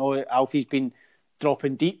Alfie. Alfie's been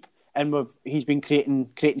dropping deep, and he's been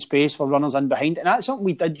creating space for runners in behind, and that's something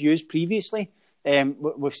we did use previously.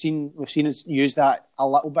 We've seen us use that a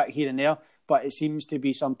little bit here and there, but it seems to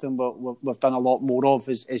be something we've done a lot more of.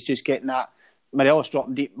 Is just getting that Morelos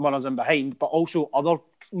dropping deep, runners in behind, but also other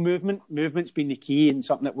movement's been the key, and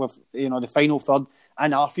something that we've the final third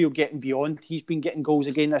and Arfield getting beyond. He's been getting goals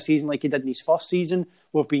again this season like he did in his first season.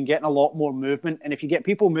 We've been getting a lot more movement, and if you get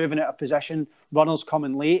people moving out of position, runners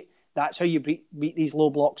coming late, that's how you beat these low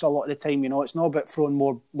blocks a lot of the time. It's not about throwing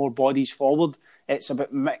more bodies forward. It's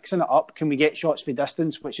about mixing it up. Can we get shots for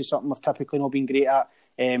distance, which is something we've typically not been great at.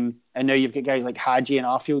 And now you've got guys like Hagi and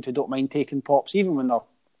Arfield who don't mind taking pops, even when they're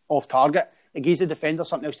off target. It gives the defender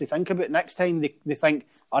something else to think about. Next time they think,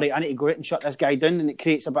 all right, I need to go out and shut this guy down, and it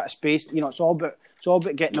creates a bit of space. It's all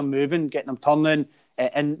about getting them moving, getting them turning,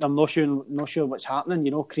 and I'm not sure what's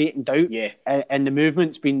happening. Creating doubt. Yeah. And the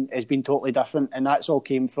movement's has been totally different, and that's all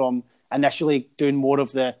came from initially doing more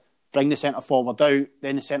of the bring the centre forward out,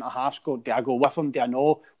 then the centre half scored. Do I go with him? Do I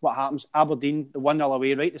know what happens? Aberdeen, the 1-0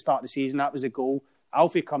 away right at the start of the season, that was a goal.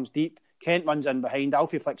 Alfie comes deep. Kent runs in behind.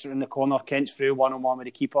 Alfie flicks it in the corner. Kent's through one-on-one with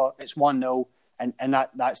the keeper. It's 1-0. And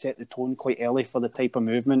that set the tone quite early for the type of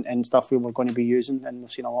movement and stuff we were going to be using. And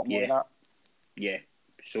we've seen a lot more of that. Yeah.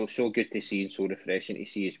 So good to see and so refreshing to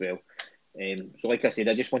see as well. So like I said,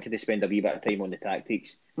 I just wanted to spend a wee bit of time on the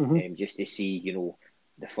tactics, just to see,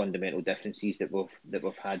 the fundamental differences that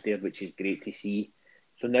we've had there, which is great to see.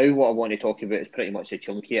 So now what I want to talk about is pretty much the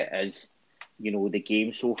chunk here is, the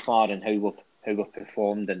game so far and how we've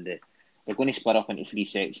performed, and we're going to split up into 3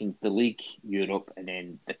 sections: the league, Europe, and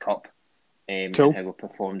then the cup. Cool. And how we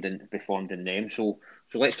performed in them. So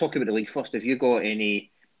let's talk about the league first. Have you got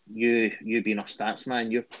any? You being a stats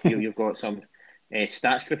man, you've got some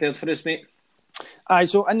stats prepared for us, mate? Aye,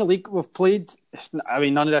 so in the league we've played, I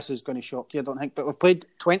mean, none of this is going to shock you, I don't think, but we've played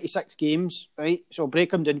 26 games, right? So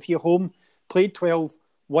break them down for you. Home, played 12,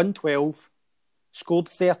 won 12, scored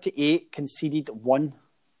 38, conceded 1.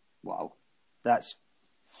 Wow. That's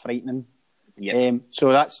frightening. Yeah.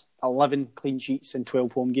 So that's 11 clean sheets in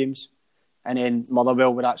 12 home games. And then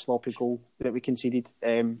Motherwell with that sloppy goal that we conceded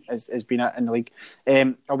has been in the league.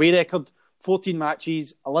 Away record, 14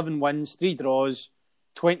 matches, 11 wins, 3 draws,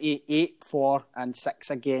 28 for and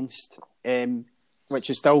 6 against, which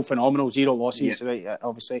is still phenomenal. 0 losses, right?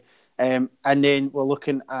 Obviously. And then we're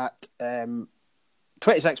looking at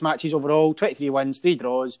 26 matches overall, 23 wins, 3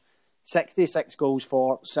 draws, 66 goals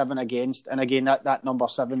for, 7 against. And again, that number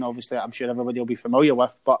 7, obviously, I'm sure everybody will be familiar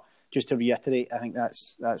with. But just to reiterate, I think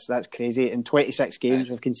that's crazy. In 26 games,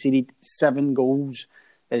 we've conceded 7 goals.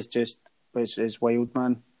 It's just it's wild,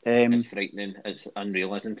 man. It's frightening. It's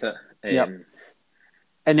unreal, isn't it? Yeah.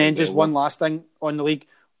 And then just one last thing on the league.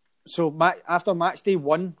 So after match day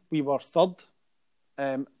 1, we were 3rd.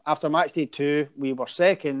 After match day 2, we were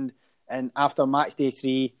 2nd. And after match day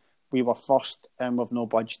 3, we were 1st, and we've no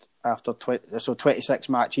budged. After 26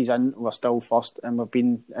 matches in, we're still 1st, and we've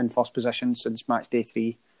been in 1st position since match day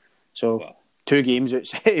 3. So 2 games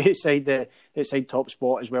outside top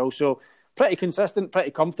spot as well. So pretty consistent,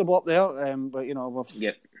 pretty comfortable up there. But you know,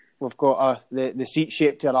 we've got the seat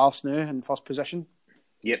shaped to our arse now in 1st position.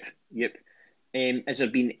 Yep. Has there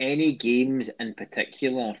been any games in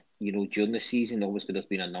particular, you know, during the season? Obviously, there's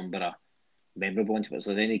been a number of memorable ones, but is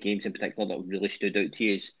there any games in particular that really stood out to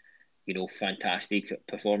you as, you know, fantastic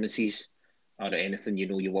performances, or anything, you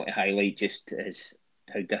know, you want to highlight just as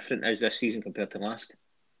how different is this season compared to last?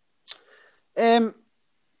 It's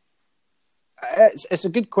a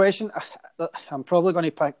good question. I'm probably going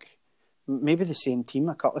to pick maybe the same team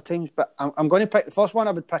a couple of times, but I'm going to pick the first one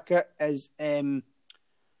I would pick out is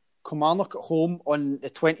Kilmarnock at home on the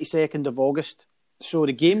 22nd of August. So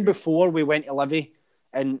the game before we went to Livy,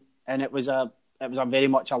 and it was a very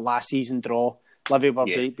much a last season draw. Livy were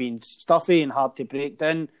being stuffy and hard to break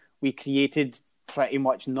down. We created pretty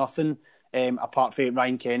much nothing, apart from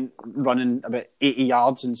Ryan Kent running about 80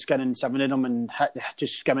 yards and skinning 7 of them and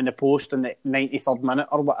just skimming the post in the 93rd minute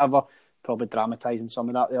or whatever. Probably dramatising some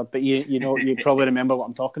of that there, but you know you probably remember what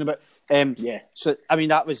I'm talking about. So I mean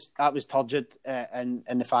that was turgid, and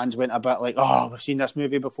the fans went a bit like, oh, we've seen this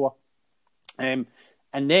movie before. And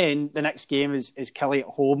then the next game is Killie at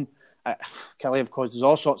home. Killie have caused us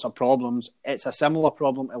all sorts of problems. It's a similar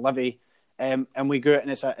problem to Livy, and we go out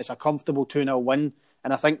and it's a comfortable 2-0 win.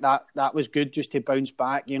 And I think that was good just to bounce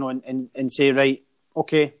back, you know, and say, right,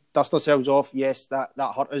 okay, dust ourselves off. Yes, that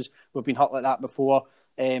hurt us. We've been hurt like that before.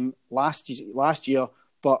 Last year,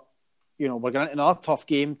 but you know we're going into another tough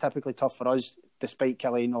game, typically tough for us, despite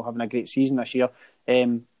Killie not having a great season this year.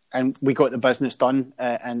 And we got the business done,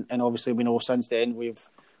 and obviously we know since then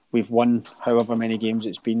we've won however many games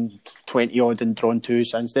it's been, 20 odd, and drawn 2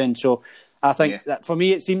 since then. So I think that for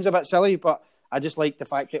me it seems a bit silly, but I just like the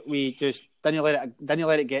fact that we just didn't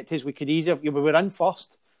let it get to us. We could easily, we were in 1st.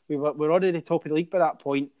 We were already top of the league by that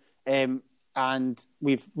point. And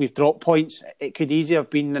we've dropped points. It could easily have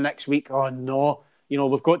been the next week. Oh no, you know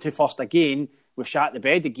we've got to 1st again. We've shat the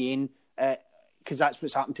bed again because that's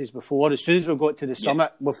what's happened to us before. As soon as we got to the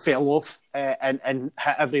summit, we fell off and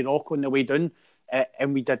hit every rock on the way down,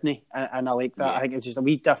 and we didn't. And I like that. I think it's just a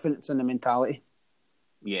wee difference in the mentality.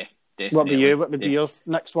 Yeah, definitely. What would be your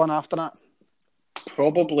next one after that?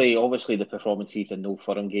 Probably, obviously, the performances in Old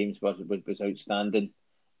Firm games was outstanding.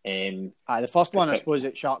 The first one, I suppose,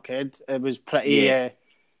 at Sharkhead, it was pretty.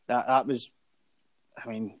 That was, I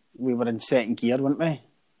mean, we were in second gear, weren't we?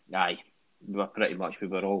 Aye, we were pretty much. We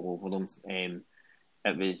were all over them.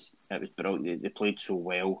 It was brilliant. They played so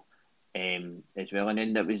well, as well. And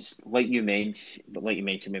then it was like you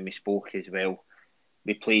mentioned when we spoke as well.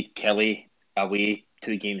 We played Killie away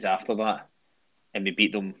 2 games after that, and we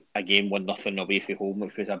beat them again 1-0 away from home,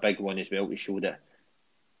 which was a big one as well to show that,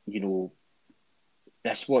 you know,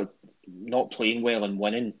 that's what not playing well and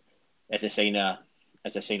winning is a sign of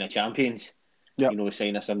champions. Yep. You know, a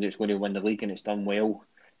sign of somebody that's going to win the league and it's done well.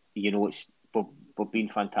 You know, we've been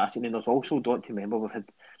fantastic. And there's also, don't remember,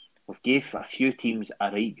 we've gave a few teams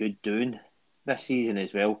a right good doing this season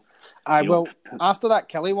as well. After that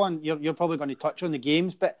Killie one, you're probably going to touch on the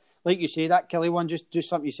games, but like you say, that Killie one, just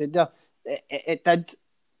something you said there,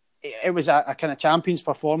 it was a kind of champions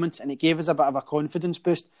performance, and it gave us a bit of a confidence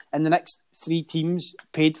boost. And the next 3 teams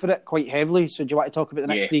paid for it quite heavily. So do you want to talk about the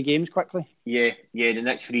next 3 games quickly? Yeah. The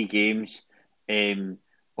next 3 games. On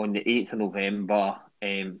the 8th of November,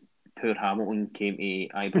 poor Hamilton came to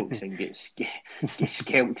Ibrox and get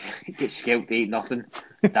scalped 8-0.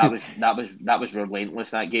 That was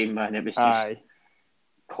relentless, that game, man. It was just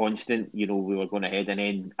constant. You know, we were going ahead, and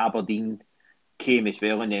then Aberdeen came as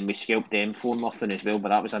well, and then we scalped them 4-0 as well. But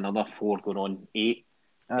that was another 4 going on 8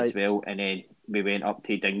 as well, and then we went up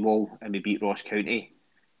to Dingwall and we beat Ross County.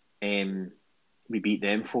 We beat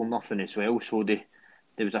them 4-0 as well. So there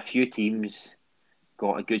was a few teams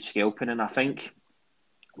got a good scalping, and I think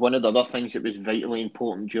one of the other things that was vitally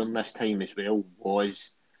important during this time as well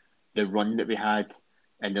was the run that we had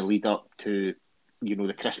in the lead up to, you know,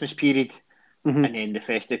 the Christmas period, and then the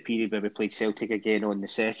festive period where we played Celtic again on the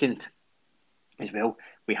 2nd as well.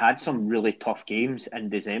 We had some really tough games in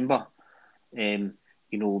December.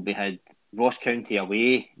 You know, we had Ross County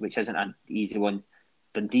away, which isn't an easy one.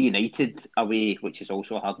 Dundee United away, which is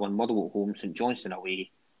also a hard one. Motherwell at home, St Johnstone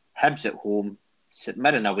away, Hibs at home, St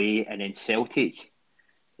Mirren away, and then Celtic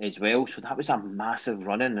as well. So that was a massive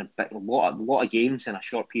run-in, a lot of games in a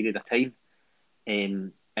short period of time.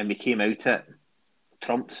 And we came out it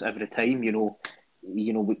trumped every time.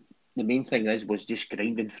 The main thing was just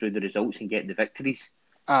grinding through the results and getting the victories.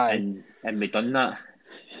 Aye. And we done that.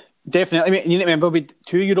 Definitely. I mean, you need to remember we had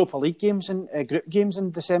 2 Europa League games and group games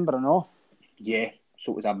in December and all. Yeah,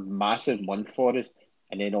 so it was a massive month for us.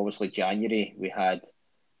 And then obviously January we had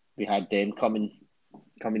them coming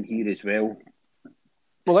here as well.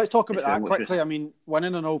 Well, let's talk about that quickly. I mean,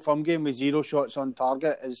 winning an Old Firm game with 0 shots on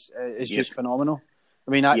target is just phenomenal.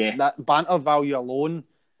 I mean, that banter value alone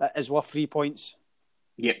is worth 3 points.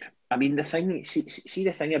 Yep. I mean, the thing, see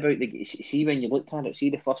the thing about when you looked at it,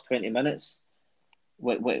 see the first 20 minutes.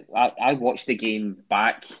 I watched the game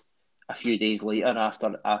back a few days later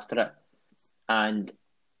after it, and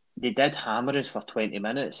they did hammer us for 20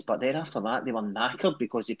 minutes, but then after that they were knackered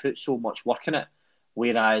because they put so much work in it.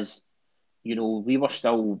 Whereas, we were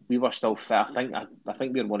still fit. I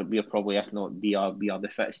think we're probably, if not, we are the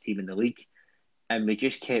fittest team in the league, and we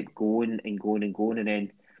just kept going and going and going. And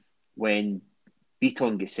then when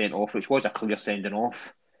Beaton gets sent off, which was a clear sending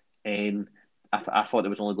off, I thought there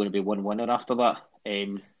was only going to be one winner after that.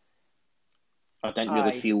 I didn't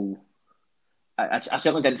really feel. I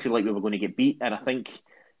certainly didn't feel like we were going to get beat, and I think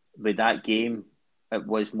with that game, it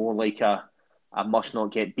was more like a must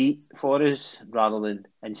not get beat for us rather than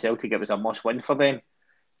in Celtic. It was a must win for them,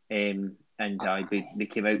 and we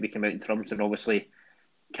came out in trumps, and obviously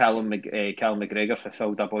Callum McGregor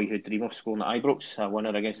fulfilled a boyhood dream of scoring at Ibrox, a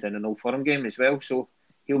winner against in an Old Firm game as well. So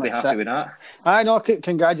he'll be happy with that. I know.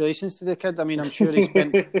 Congratulations to the kid. I mean, I'm sure he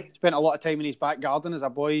spent a lot of time in his back garden as a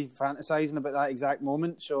boy, fantasising about that exact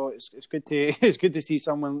moment. So it's good to see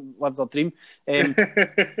someone live their dream.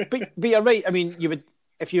 But you're right. I mean, you would,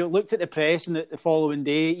 if you looked at the press and the following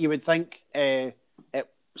day, you would think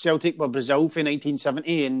Celtic were Brazil for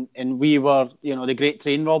 1970, and we were, the great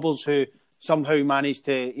train robbers who somehow managed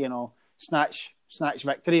to, snatch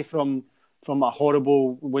victory from a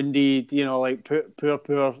horrible, windy,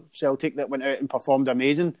 poor Celtic that went out and performed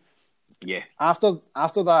amazing. Yeah. After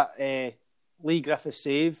that Lee Griffiths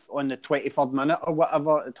save on the 23rd minute or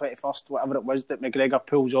whatever, the 21st, whatever it was that McGregor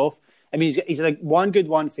pulls off. I mean, he's like one good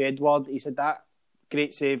one for Edward. He said that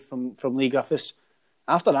great save from Lee Griffiths.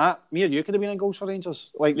 After that, me and you could have been in goals for Rangers.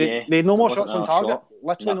 Like they had no more shots on target.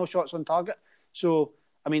 Literally no shots on target. So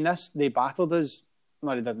I mean, they battered us.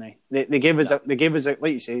 No, they didn't. They gave us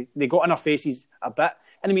like you say, they got in our faces a bit.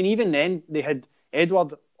 And I mean, even then, they had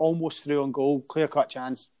Edward almost through on goal, clear-cut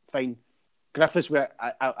chance, fine. Griffiths with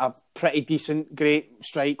a pretty decent, great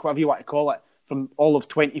strike, whatever you want to call it, from all of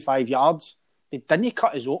 25 yards. They didn't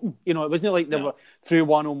cut us open. It wasn't like they were through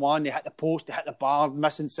one-on-one, they hit the post, they hit the bar,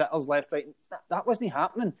 missing sitters left, right. That wasn't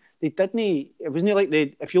happening. They didn't. It wasn't like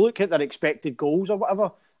if you look at their expected goals or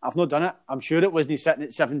whatever, I've not done it. I'm sure it wasn't sitting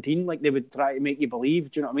at 17 like they would try to make you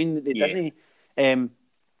believe. Do you know what I mean? They didn't. And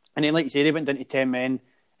then, like you say, they went into 10 men.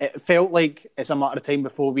 It felt like it's a matter of time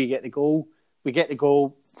before we get the goal. We get the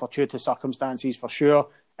goal fortuitous circumstances for sure.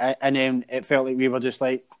 And then it felt like we were just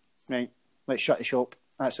like, right, let's shut the shop.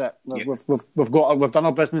 That's it. Yeah. We've done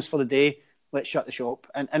our business for the day. Let's shut the shop.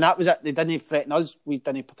 And that was it. They didn't threaten us. We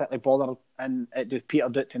didn't particularly bother, and it just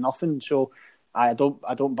petered out to nothing. So I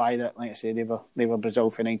don't buy that. Like I say, they were Brazil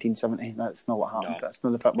for 1970. That's not what happened. No, that's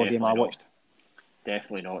not the football game I watched.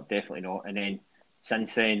 Definitely not. And then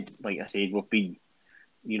since then, like I said, we've been,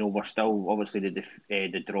 we're still obviously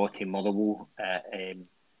the draw to Motherwell. At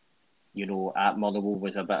Motherwell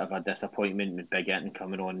was a bit of a disappointment with Big Inton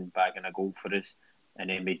coming on bagging a goal for us, and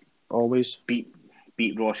then we always beat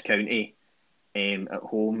Ross County at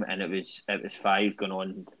home, and it was 5 going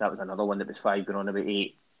on. That was another one that was 5 going on about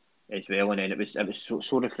 8. As well, and then it was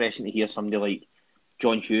so refreshing to hear somebody like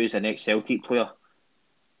John Hughes, an ex-Celtic player,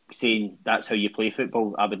 saying that's how you play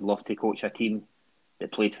football. I would love to coach a team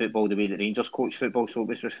that played football the way that Rangers coach football. So it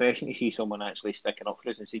was refreshing to see someone actually sticking up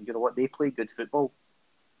for us and saying, you know what, they play good football,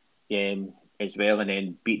 as well. And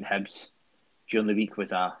then beating Hibs during the week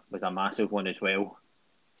was a massive one as well.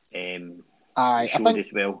 I think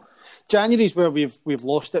as well. January's where we've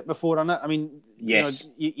lost it before, isn't it? I mean, yes.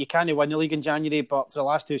 You can't win the league in January, but for the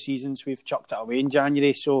last 2 seasons we've chucked it away in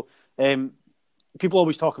January. So people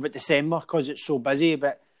always talk about December because it's so busy,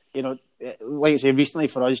 but like I say, recently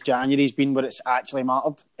for us, January's been where it's actually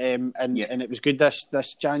mattered, and it was good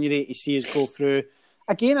this January to see us go through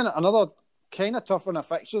again. Another kind of tough run of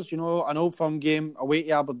fixtures. An Old Firm game away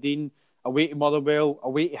to Aberdeen, away to Motherwell,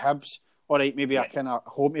 away to Hibs. all right, maybe a kind of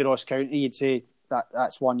home to Ross County, you'd say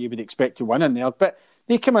that's one you would expect to win in there. But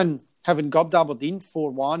they come in having gubbed Aberdeen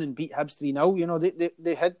 4-1 and beat Hibs 3-0. You know,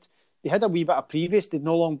 they had a wee bit of previous. They'd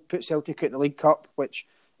no long put Celtic at the League Cup, which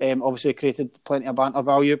obviously created plenty of banter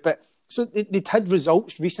value. But so they'd had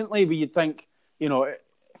results recently where you'd think, you know,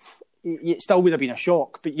 it still would have been a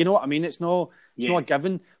shock. But you know what I mean? It's not a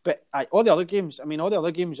given. But all the other games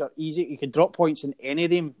are easy. You could drop points in any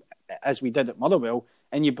of them, as we did at Motherwell,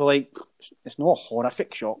 and you'd be like, it's not a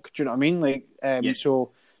horrific shock. Do you know what I mean? Like,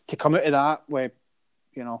 so to come out of that with,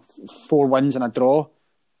 you know, 4 wins and a draw,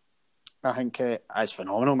 I think it's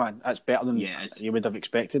phenomenal, man. That's better than you would have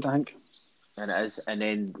expected, I think. And it is. And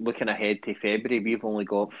then looking ahead to February, we've only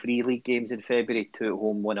got 3 league games in February, 2 at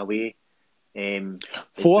home, 1 away. 4.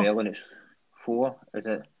 Well, and it's 4, is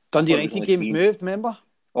it? Dundee United games moved, remember?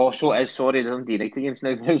 Oh, so it is. Sorry, the Dundee United games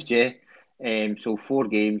now moved, yeah. So 4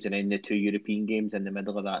 games, and then the 2 European games in the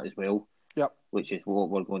middle of that as well. Yep. Which is what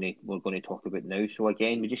we're going to talk about now. So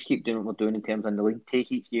again, we just keep doing what we're doing in terms of the league.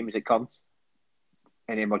 Take each game as it comes,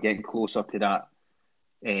 and then we're getting closer to that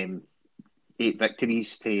 8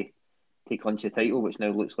 victories to clinch the title. Which now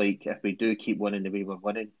looks like if we do keep winning the way we're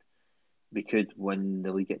winning, we could win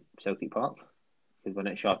the league at Celtic Park. Could win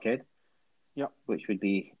it at Sharkhead. Yep. Which would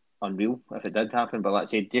be unreal if it did happen. But like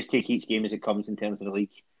I said, just take each game as it comes in terms of the league,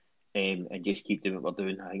 and just keep doing what we're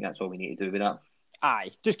doing. I think that's all we need to do with that.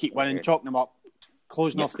 Aye, just keep winning, chalking them up,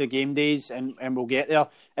 closing off the game days, and we'll get there.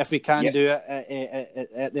 If we can do it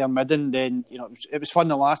at their midden, then you know it was fun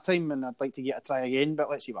the last time, and I'd like to get a try again. But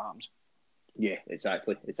let's see what happens. Yeah,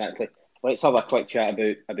 exactly. Let's have a quick chat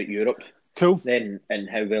about Europe. Cool. Then and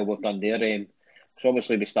how well we've done there. So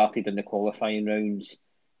obviously we started in the qualifying rounds,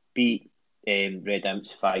 beat Red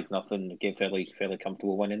Imps 5-0, gave fairly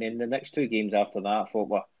comfortable win, and then the next 2 games after that, I thought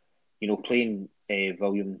were, playing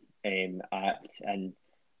William Act and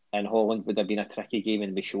Holland would have been a tricky game,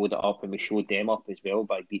 and we showed it up, and we showed them up as well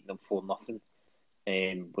by beating them 4-0,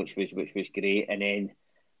 which was great. And then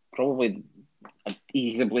probably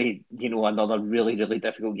easily, another really, really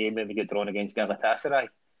difficult game when we get drawn against Galatasaray,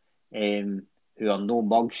 who are no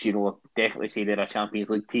mugs. Definitely say they're a Champions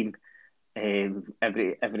League team.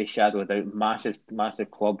 Every shadow of doubt, massive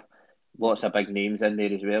club, lots of big names in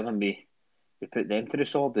there as well, and we put them to the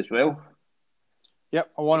sword as well.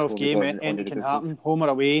 Yep, a one-off game, anything can happen, home or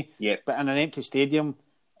away. Yep. But in an empty stadium,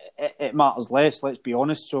 it matters less, let's be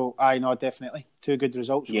honest. So, definitely. 2 good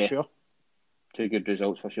results for sure. 2 good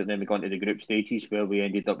results for sure. Then we got into the group stages where we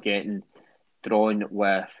ended up getting drawn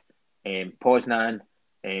with Poznan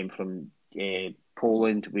from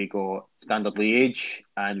Poland. We got Standard Liège,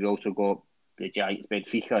 and we also got the Giants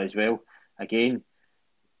Benfica as well. Again,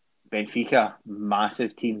 Benfica,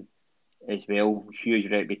 massive team as well, huge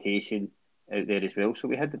reputation out there as well. So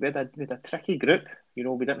we had a tricky group. We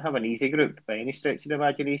didn't have an easy group by any stretch of the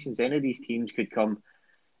imaginations. Any of these teams could come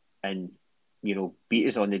and beat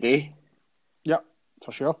us on the day. Yeah,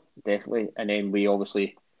 for sure, definitely. And then we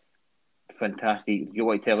obviously fantastic. Do you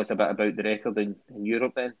want to tell us a bit about the record in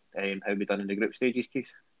Europe then? How we done in the group stages,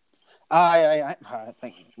 Keith? I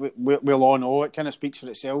think we'll all know it kind of speaks for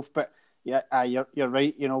itself. But yeah, you're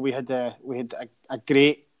right. We had a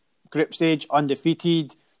great group stage,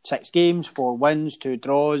 undefeated, 6 games, 4 wins, 2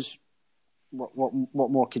 draws. What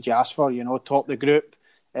more could you ask for? Top the group.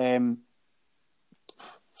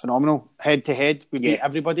 Phenomenal. Head to head, we beat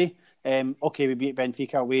everybody. Okay, we beat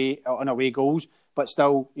Benfica away on away goals, but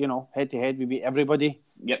still, head to head, we beat everybody.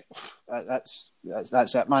 Yep.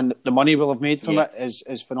 That's it, man. The money we'll have made from it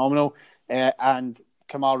is phenomenal. And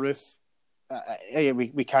Kamal Roof,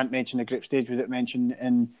 we can't mention the group stage without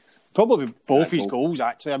mentioning probably both his goals,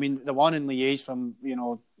 actually. I mean, the one in Liège from,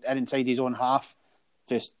 inside his own half,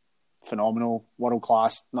 just phenomenal, world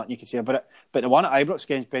class, nothing you can say about it. But the one at Ibrox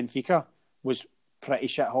against Benfica was pretty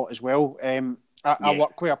shit hot as well. I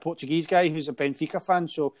work with a Portuguese guy who's a Benfica fan,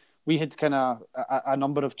 so we had kind of a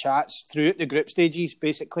number of chats throughout the group stages,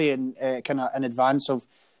 basically, and kind of in advance of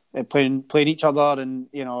playing each other, and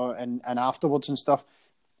and afterwards and stuff.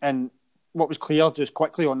 And what was clear, just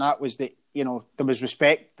quickly on that, was that there was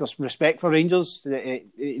respect. There's respect for Rangers.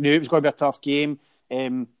 He knew it was going to be a tough game.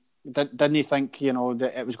 Didn't he think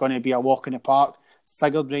that it was going to be a walk in the park?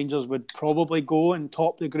 Figured Rangers would probably go and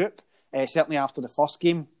top the group. Certainly after the first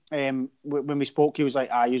game. When we spoke, he was like,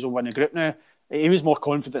 you'll win the group now. He was more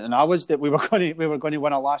confident than I was that we were going to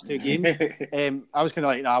win our last 2 games. I was kind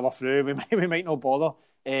of like, we're through. We might not bother.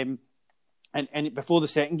 And before the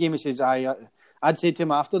second game, he says, I'd said to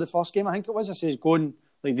him after the first game, I think it was, I says, go and,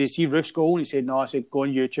 did you see Roof's goal? And he said, no. I said, go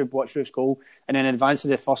on YouTube, watch Roof's goal. And then in advance of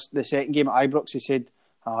the second game at Ibrox, he said,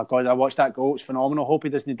 oh God, I watched that goal, it's phenomenal, hope he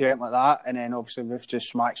doesn't do it like that. And then obviously Roofe just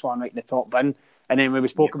smacks one right in the top bin. And then when we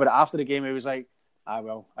spoke about it after the game, he was like,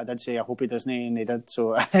 well, I did say I hope he doesn't, and he did.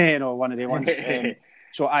 So, one of the ones.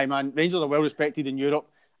 So, man, Rangers are well respected in Europe,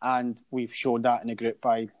 and we've showed that in the group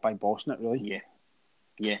by bossing it, really.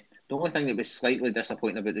 Yeah. The only thing that was slightly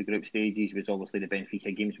disappointing about the group stages was obviously the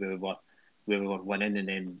Benfica games where we were winning, and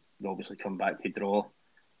then we obviously come back to draw.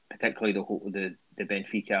 Particularly the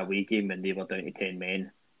Benfica away game when they were down to 10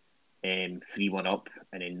 men, 3-1 up,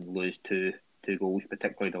 and then lose two goals,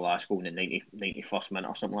 particularly the last goal in the 91st minute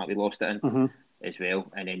or something like we lost it in as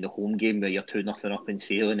well. And then the home game where you're 2-0 up in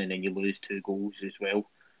Sailing and then you lose 2 goals as well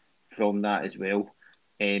from that as well.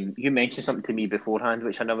 You mentioned something to me beforehand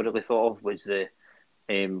which I never really thought of, was the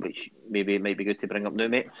which maybe it might be good to bring up now,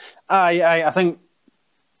 mate. I think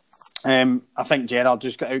Gerrard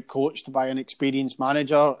just got out-coached by an experienced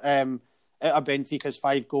manager. Out of Benfica's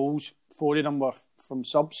 5 goals, 4 of them were from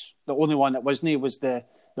subs. The only one that wasn't was the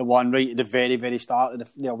one right at the very, very start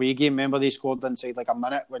of the away game. Remember, they scored inside like a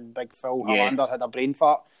minute when Big Phil Hollander had a brain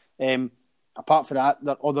fart. Apart from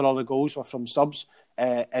that, all the other goals were from subs.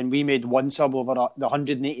 And we made 1 sub over the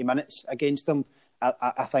 180 minutes against them.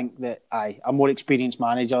 I think that a more experienced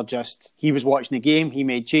manager, he was watching the game, he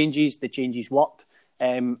made changes, the changes worked.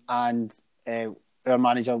 And our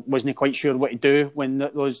manager wasn't quite sure what to do when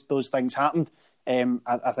those things happened.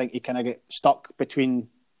 I think he kind of got stuck between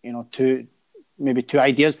two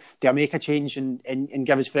ideas. Do I make a change and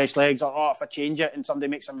give us fresh legs, or if I change it and somebody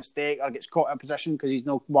makes a mistake or gets caught in a position because he's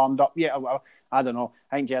not warmed up yet? I don't know.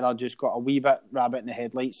 I think Gerrard just got a wee bit rabbit in the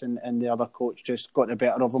headlights, and the other coach just got the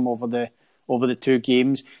better of him over the 2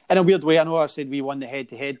 games. In a weird way, I know I said we won the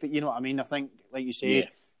head-to-head, but you know what I mean? I think, like you say,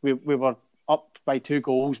 we were up by 2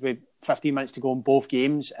 goals with 15 minutes to go in both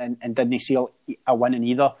games and didn't seal a win in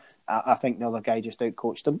either. I think the other guy just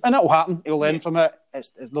out-coached him. And it'll happen. He'll learn from it.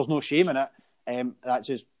 There's no shame in it. That's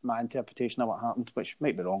just my interpretation of what happened, which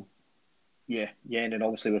might be wrong. Yeah, and then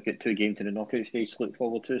obviously we've got 2 games in the knockout stage to look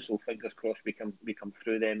forward to, so fingers crossed we come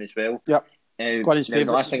through them as well. Yep. The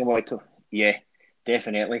last thing I want to... Yeah,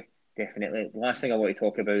 definitely. The last thing I want to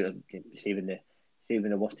talk about, saving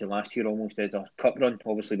the worst of last year almost, is our cup run.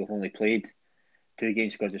 Obviously we've only played 2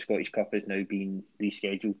 games because the Scottish Cup has now been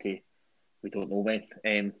rescheduled to, we don't know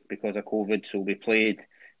when, because of COVID. So we played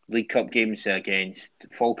League Cup games against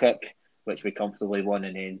Falkirk, which we comfortably won,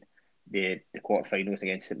 and then the quarterfinals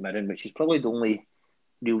against St Mirren, which is probably the only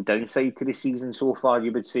real downside to the season so far,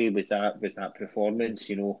 you would say, was that performance.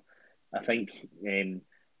 I think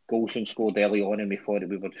Goldson scored early on and we thought that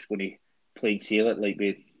we were just going to plain sail it like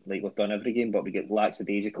we've done every game, but we get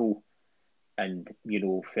lackadaisical, and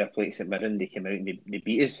fair play to St Mirren, they came out and they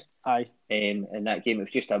beat us. In that game, it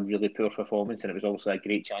was just a really poor performance, and it was also a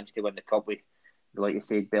great chance to win the cup with, like you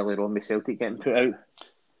said, earlier on with Celtic getting put out.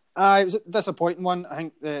 It was a disappointing one. I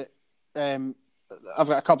think that I've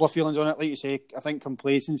got a couple of feelings on it. Like you say, I think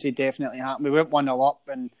complacency definitely happened. We went 1-0 up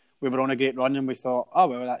and we were on a great run, and we thought, oh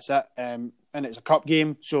well, that's it. And it's a cup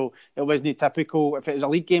game, so it wasn't typical. If it was a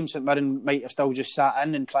league game, St Mirren might have still just sat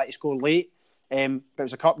in and tried to score late. But it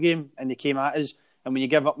was a cup game, and they came at us. And when you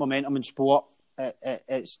give up momentum in sport,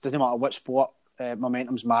 it doesn't matter what sport.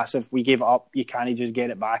 Momentum's massive. We gave it up. You can't just get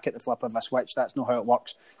it back at the flip of a switch. That's not how it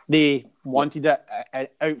works. They wanted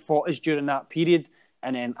it, outfought us during that period,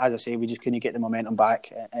 and then, as I say, we just couldn't get the momentum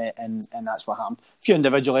back, and that's what happened. A few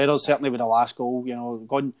individual errors, certainly with the last goal.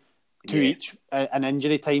 Gone 2 each in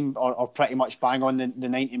injury time, or pretty much bang on the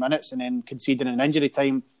 90 minutes, and then conceding an injury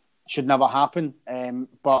time should never happen.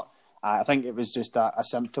 But I think it was just a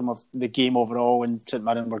symptom of the game overall, and St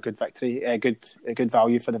Mirren were good victory, good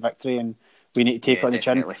value for the victory, and we need to take it on the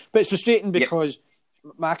chin. But it's frustrating because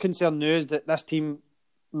my concern now is that this team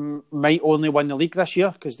might only win the league this year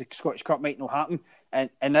because the Scottish Cup might not happen,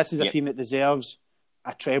 and this is a team that deserves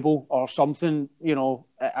a treble or something, and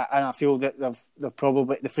I feel that they've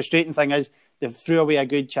probably, the frustrating thing is they've threw away a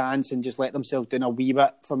good chance and just let themselves down a wee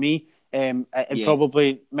bit for me, and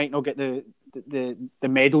probably might not get the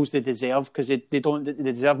medals they deserve, because they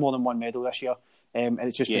deserve more than 1 medal this year, and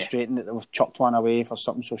it's just frustrating that they've chucked one away for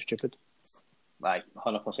something so stupid. I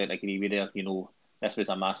 100% agree with you. This was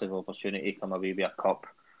a massive opportunity to come away with a cup,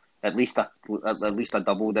 at least a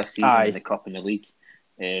double this season in the cup and the league.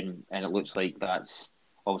 And it looks like that's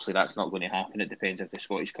not going to happen. It depends if the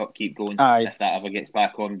Scottish Cup keep going. If that ever gets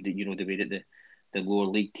back on, the way that the lower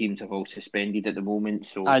league teams have all suspended at the moment.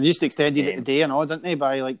 So I just extended it today and all, didn't they,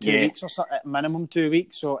 by like 2 weeks or something, at minimum 2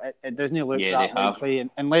 weeks. So it doesn't look that likely, and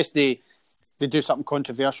unless they do something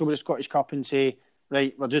controversial with the Scottish Cup and say,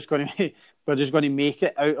 right, we're just going to make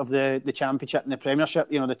it out of the Championship and the Premiership.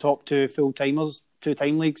 The top 2 full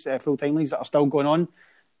time leagues that are still going on.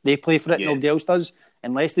 They play for it, nobody else does.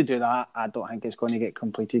 Unless they do that, I don't think it's going to get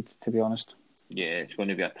completed, to be honest. Yeah, it's going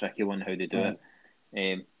to be a tricky one how they do it.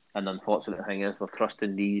 And the unfortunate thing is we're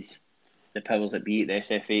trusting the powers that be at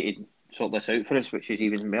the SFA to sort this out for us, which is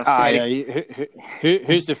even more scary.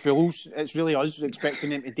 Who's the fools? It's really us expecting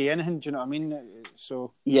them to do anything. Do you know what I mean?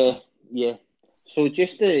 So yeah. So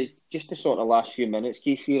just the sort of last few minutes,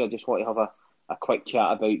 Keith, here, I just want to have a quick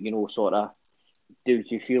chat about, sort of, do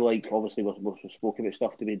you feel like, obviously we've spoken about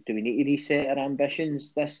stuff, do we need to reset our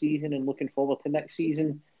ambitions this season and looking forward to next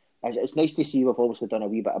season? It's nice to see we've obviously done a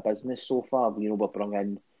wee bit of business so far. We've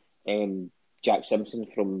brought in Jack Simpson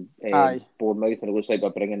from Bournemouth, and it looks like we're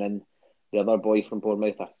bringing in the other boy from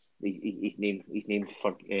Bournemouth. His name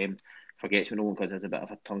forgets me because there's a bit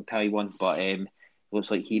of a tongue-tie one, but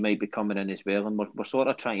looks like he might be coming in as well, and we're sort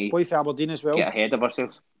of trying to boy for Aberdeen as well. Get ahead of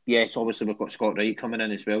ourselves. Yes, obviously we've got Scott Wright coming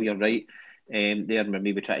in as well. You're right. There, we're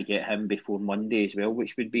maybe trying to get him before Monday as well,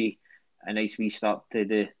 which would be a nice wee start to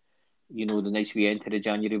the nice wee end to the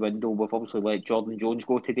January window. We've obviously let Jordan Jones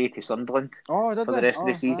go today to Sunderland for the rest of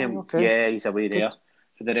the season. Okay. Yeah, he's away there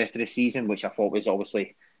for the rest of the season, which I thought was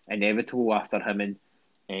obviously inevitable after him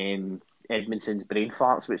and Edmondson's brain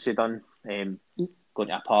farts, which they done, going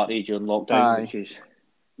to a party during lockdown, which is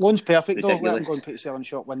loan's perfect ridiculous. Though. Let him go and put selling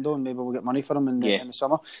shop window, and maybe we'll get money for him in the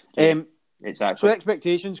summer. Exactly. So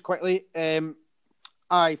expectations quickly.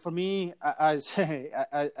 For me, as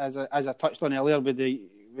I touched on earlier with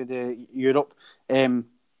the Europe,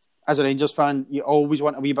 as a Rangers fan, you always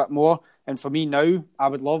want a wee bit more. And for me now, I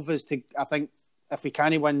would love us to. I think if we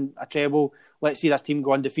can't win a treble, let's see this team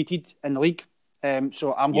go undefeated in the league.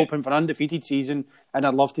 So I'm hoping for an undefeated season, and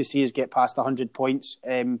I'd love to see us get past 100 points.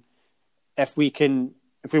 If we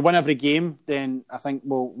win every game, then I think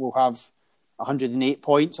we'll have 108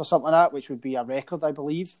 points or something like that, which would be a record, I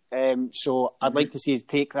believe. So I'd like to see us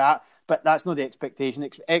take that, but that's not the expectation.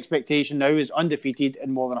 Expectation now is undefeated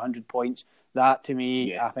and more than 100 points. That, to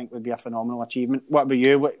me, I think would be a phenomenal achievement. What about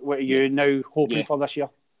you? What are you now hoping for this year?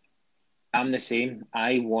 I'm the same.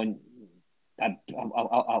 I want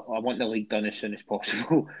the league done as soon as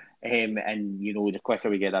possible. And, the quicker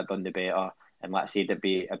we get that done, the better. And let's say it'd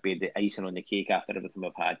be the icing on the cake after everything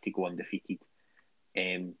we've had to go undefeated.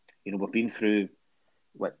 We've been through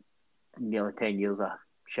nearly 10 years of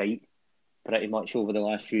shite, pretty much over the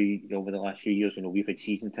last few years. We've had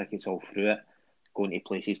season tickets all through it, going to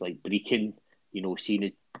places like Brecon, seeing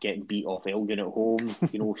it getting beat off Elgin at home,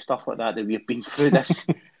 stuff like that we've been through this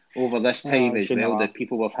over this time as well. The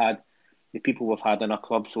people we've had in our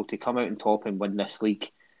club. So to come out on top and win this league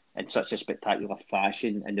in such a spectacular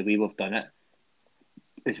fashion and the way we've done it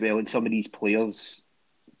as well, and some of these players.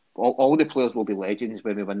 All the players will be legends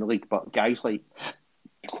when we win the league, but guys like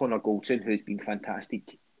Connor Goldson, who's been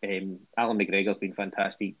fantastic, Alan McGregor's been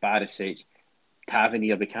fantastic, Barisic,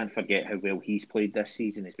 Tavernier, we can't forget how well he's played this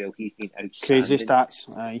season as well. He's been outstanding. Crazy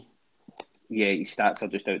stats, aye. Yeah, his stats are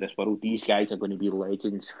just out of this world. These guys are going to be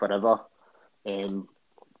legends forever.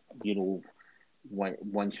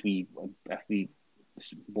 Once we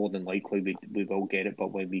more than likely we will get it,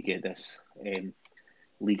 but when we get this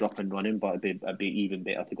league up and running, but it'd be even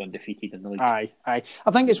better to go undefeated in the league. Aye. I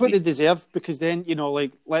think it's what they deserve, because then,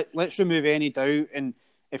 let's remove any doubt, and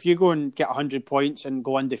if you go and get 100 points and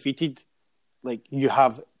go undefeated, you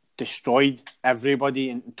have destroyed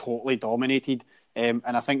everybody and totally dominated. And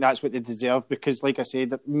I think that's what they deserve, because, like I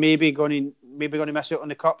said, maybe going to miss out on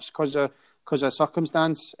the cups because of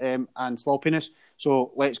circumstance and sloppiness.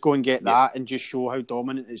 So let's go and get that and just show how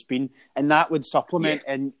dominant it's been, and that would supplement,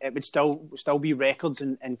 and it would still be records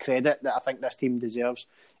and credit that I think this team deserves.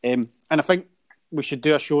 And I think we should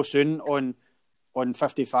do a show soon on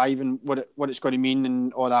 55 and what it's going to mean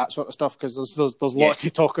and all that sort of stuff, because there's lots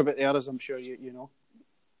to talk about there, as I'm sure you know.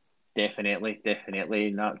 Definitely,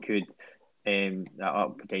 and that could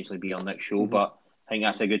that'll potentially be our next show. But I think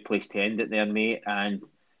that's a good place to end it there, mate.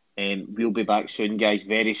 And we'll be back soon, guys,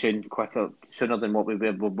 very soon, sooner than what we've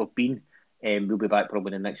been. We'll be back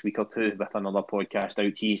probably in the next week or two with another podcast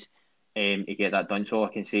out to you to get that done. So all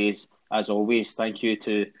I can say is, as always, thank you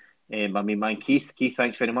to my main man Keith. Keith,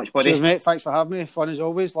 thanks very much, buddy. Cheers, mate. Thanks for having me. Fun as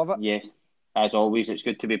always. Love it. Yes, as always, it's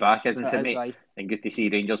good to be back, isn't it, mate? Aye. And good to see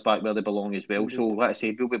Rangers back where they belong as well. So, like I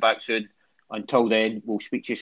say, we'll be back soon. Until then, we'll speak to you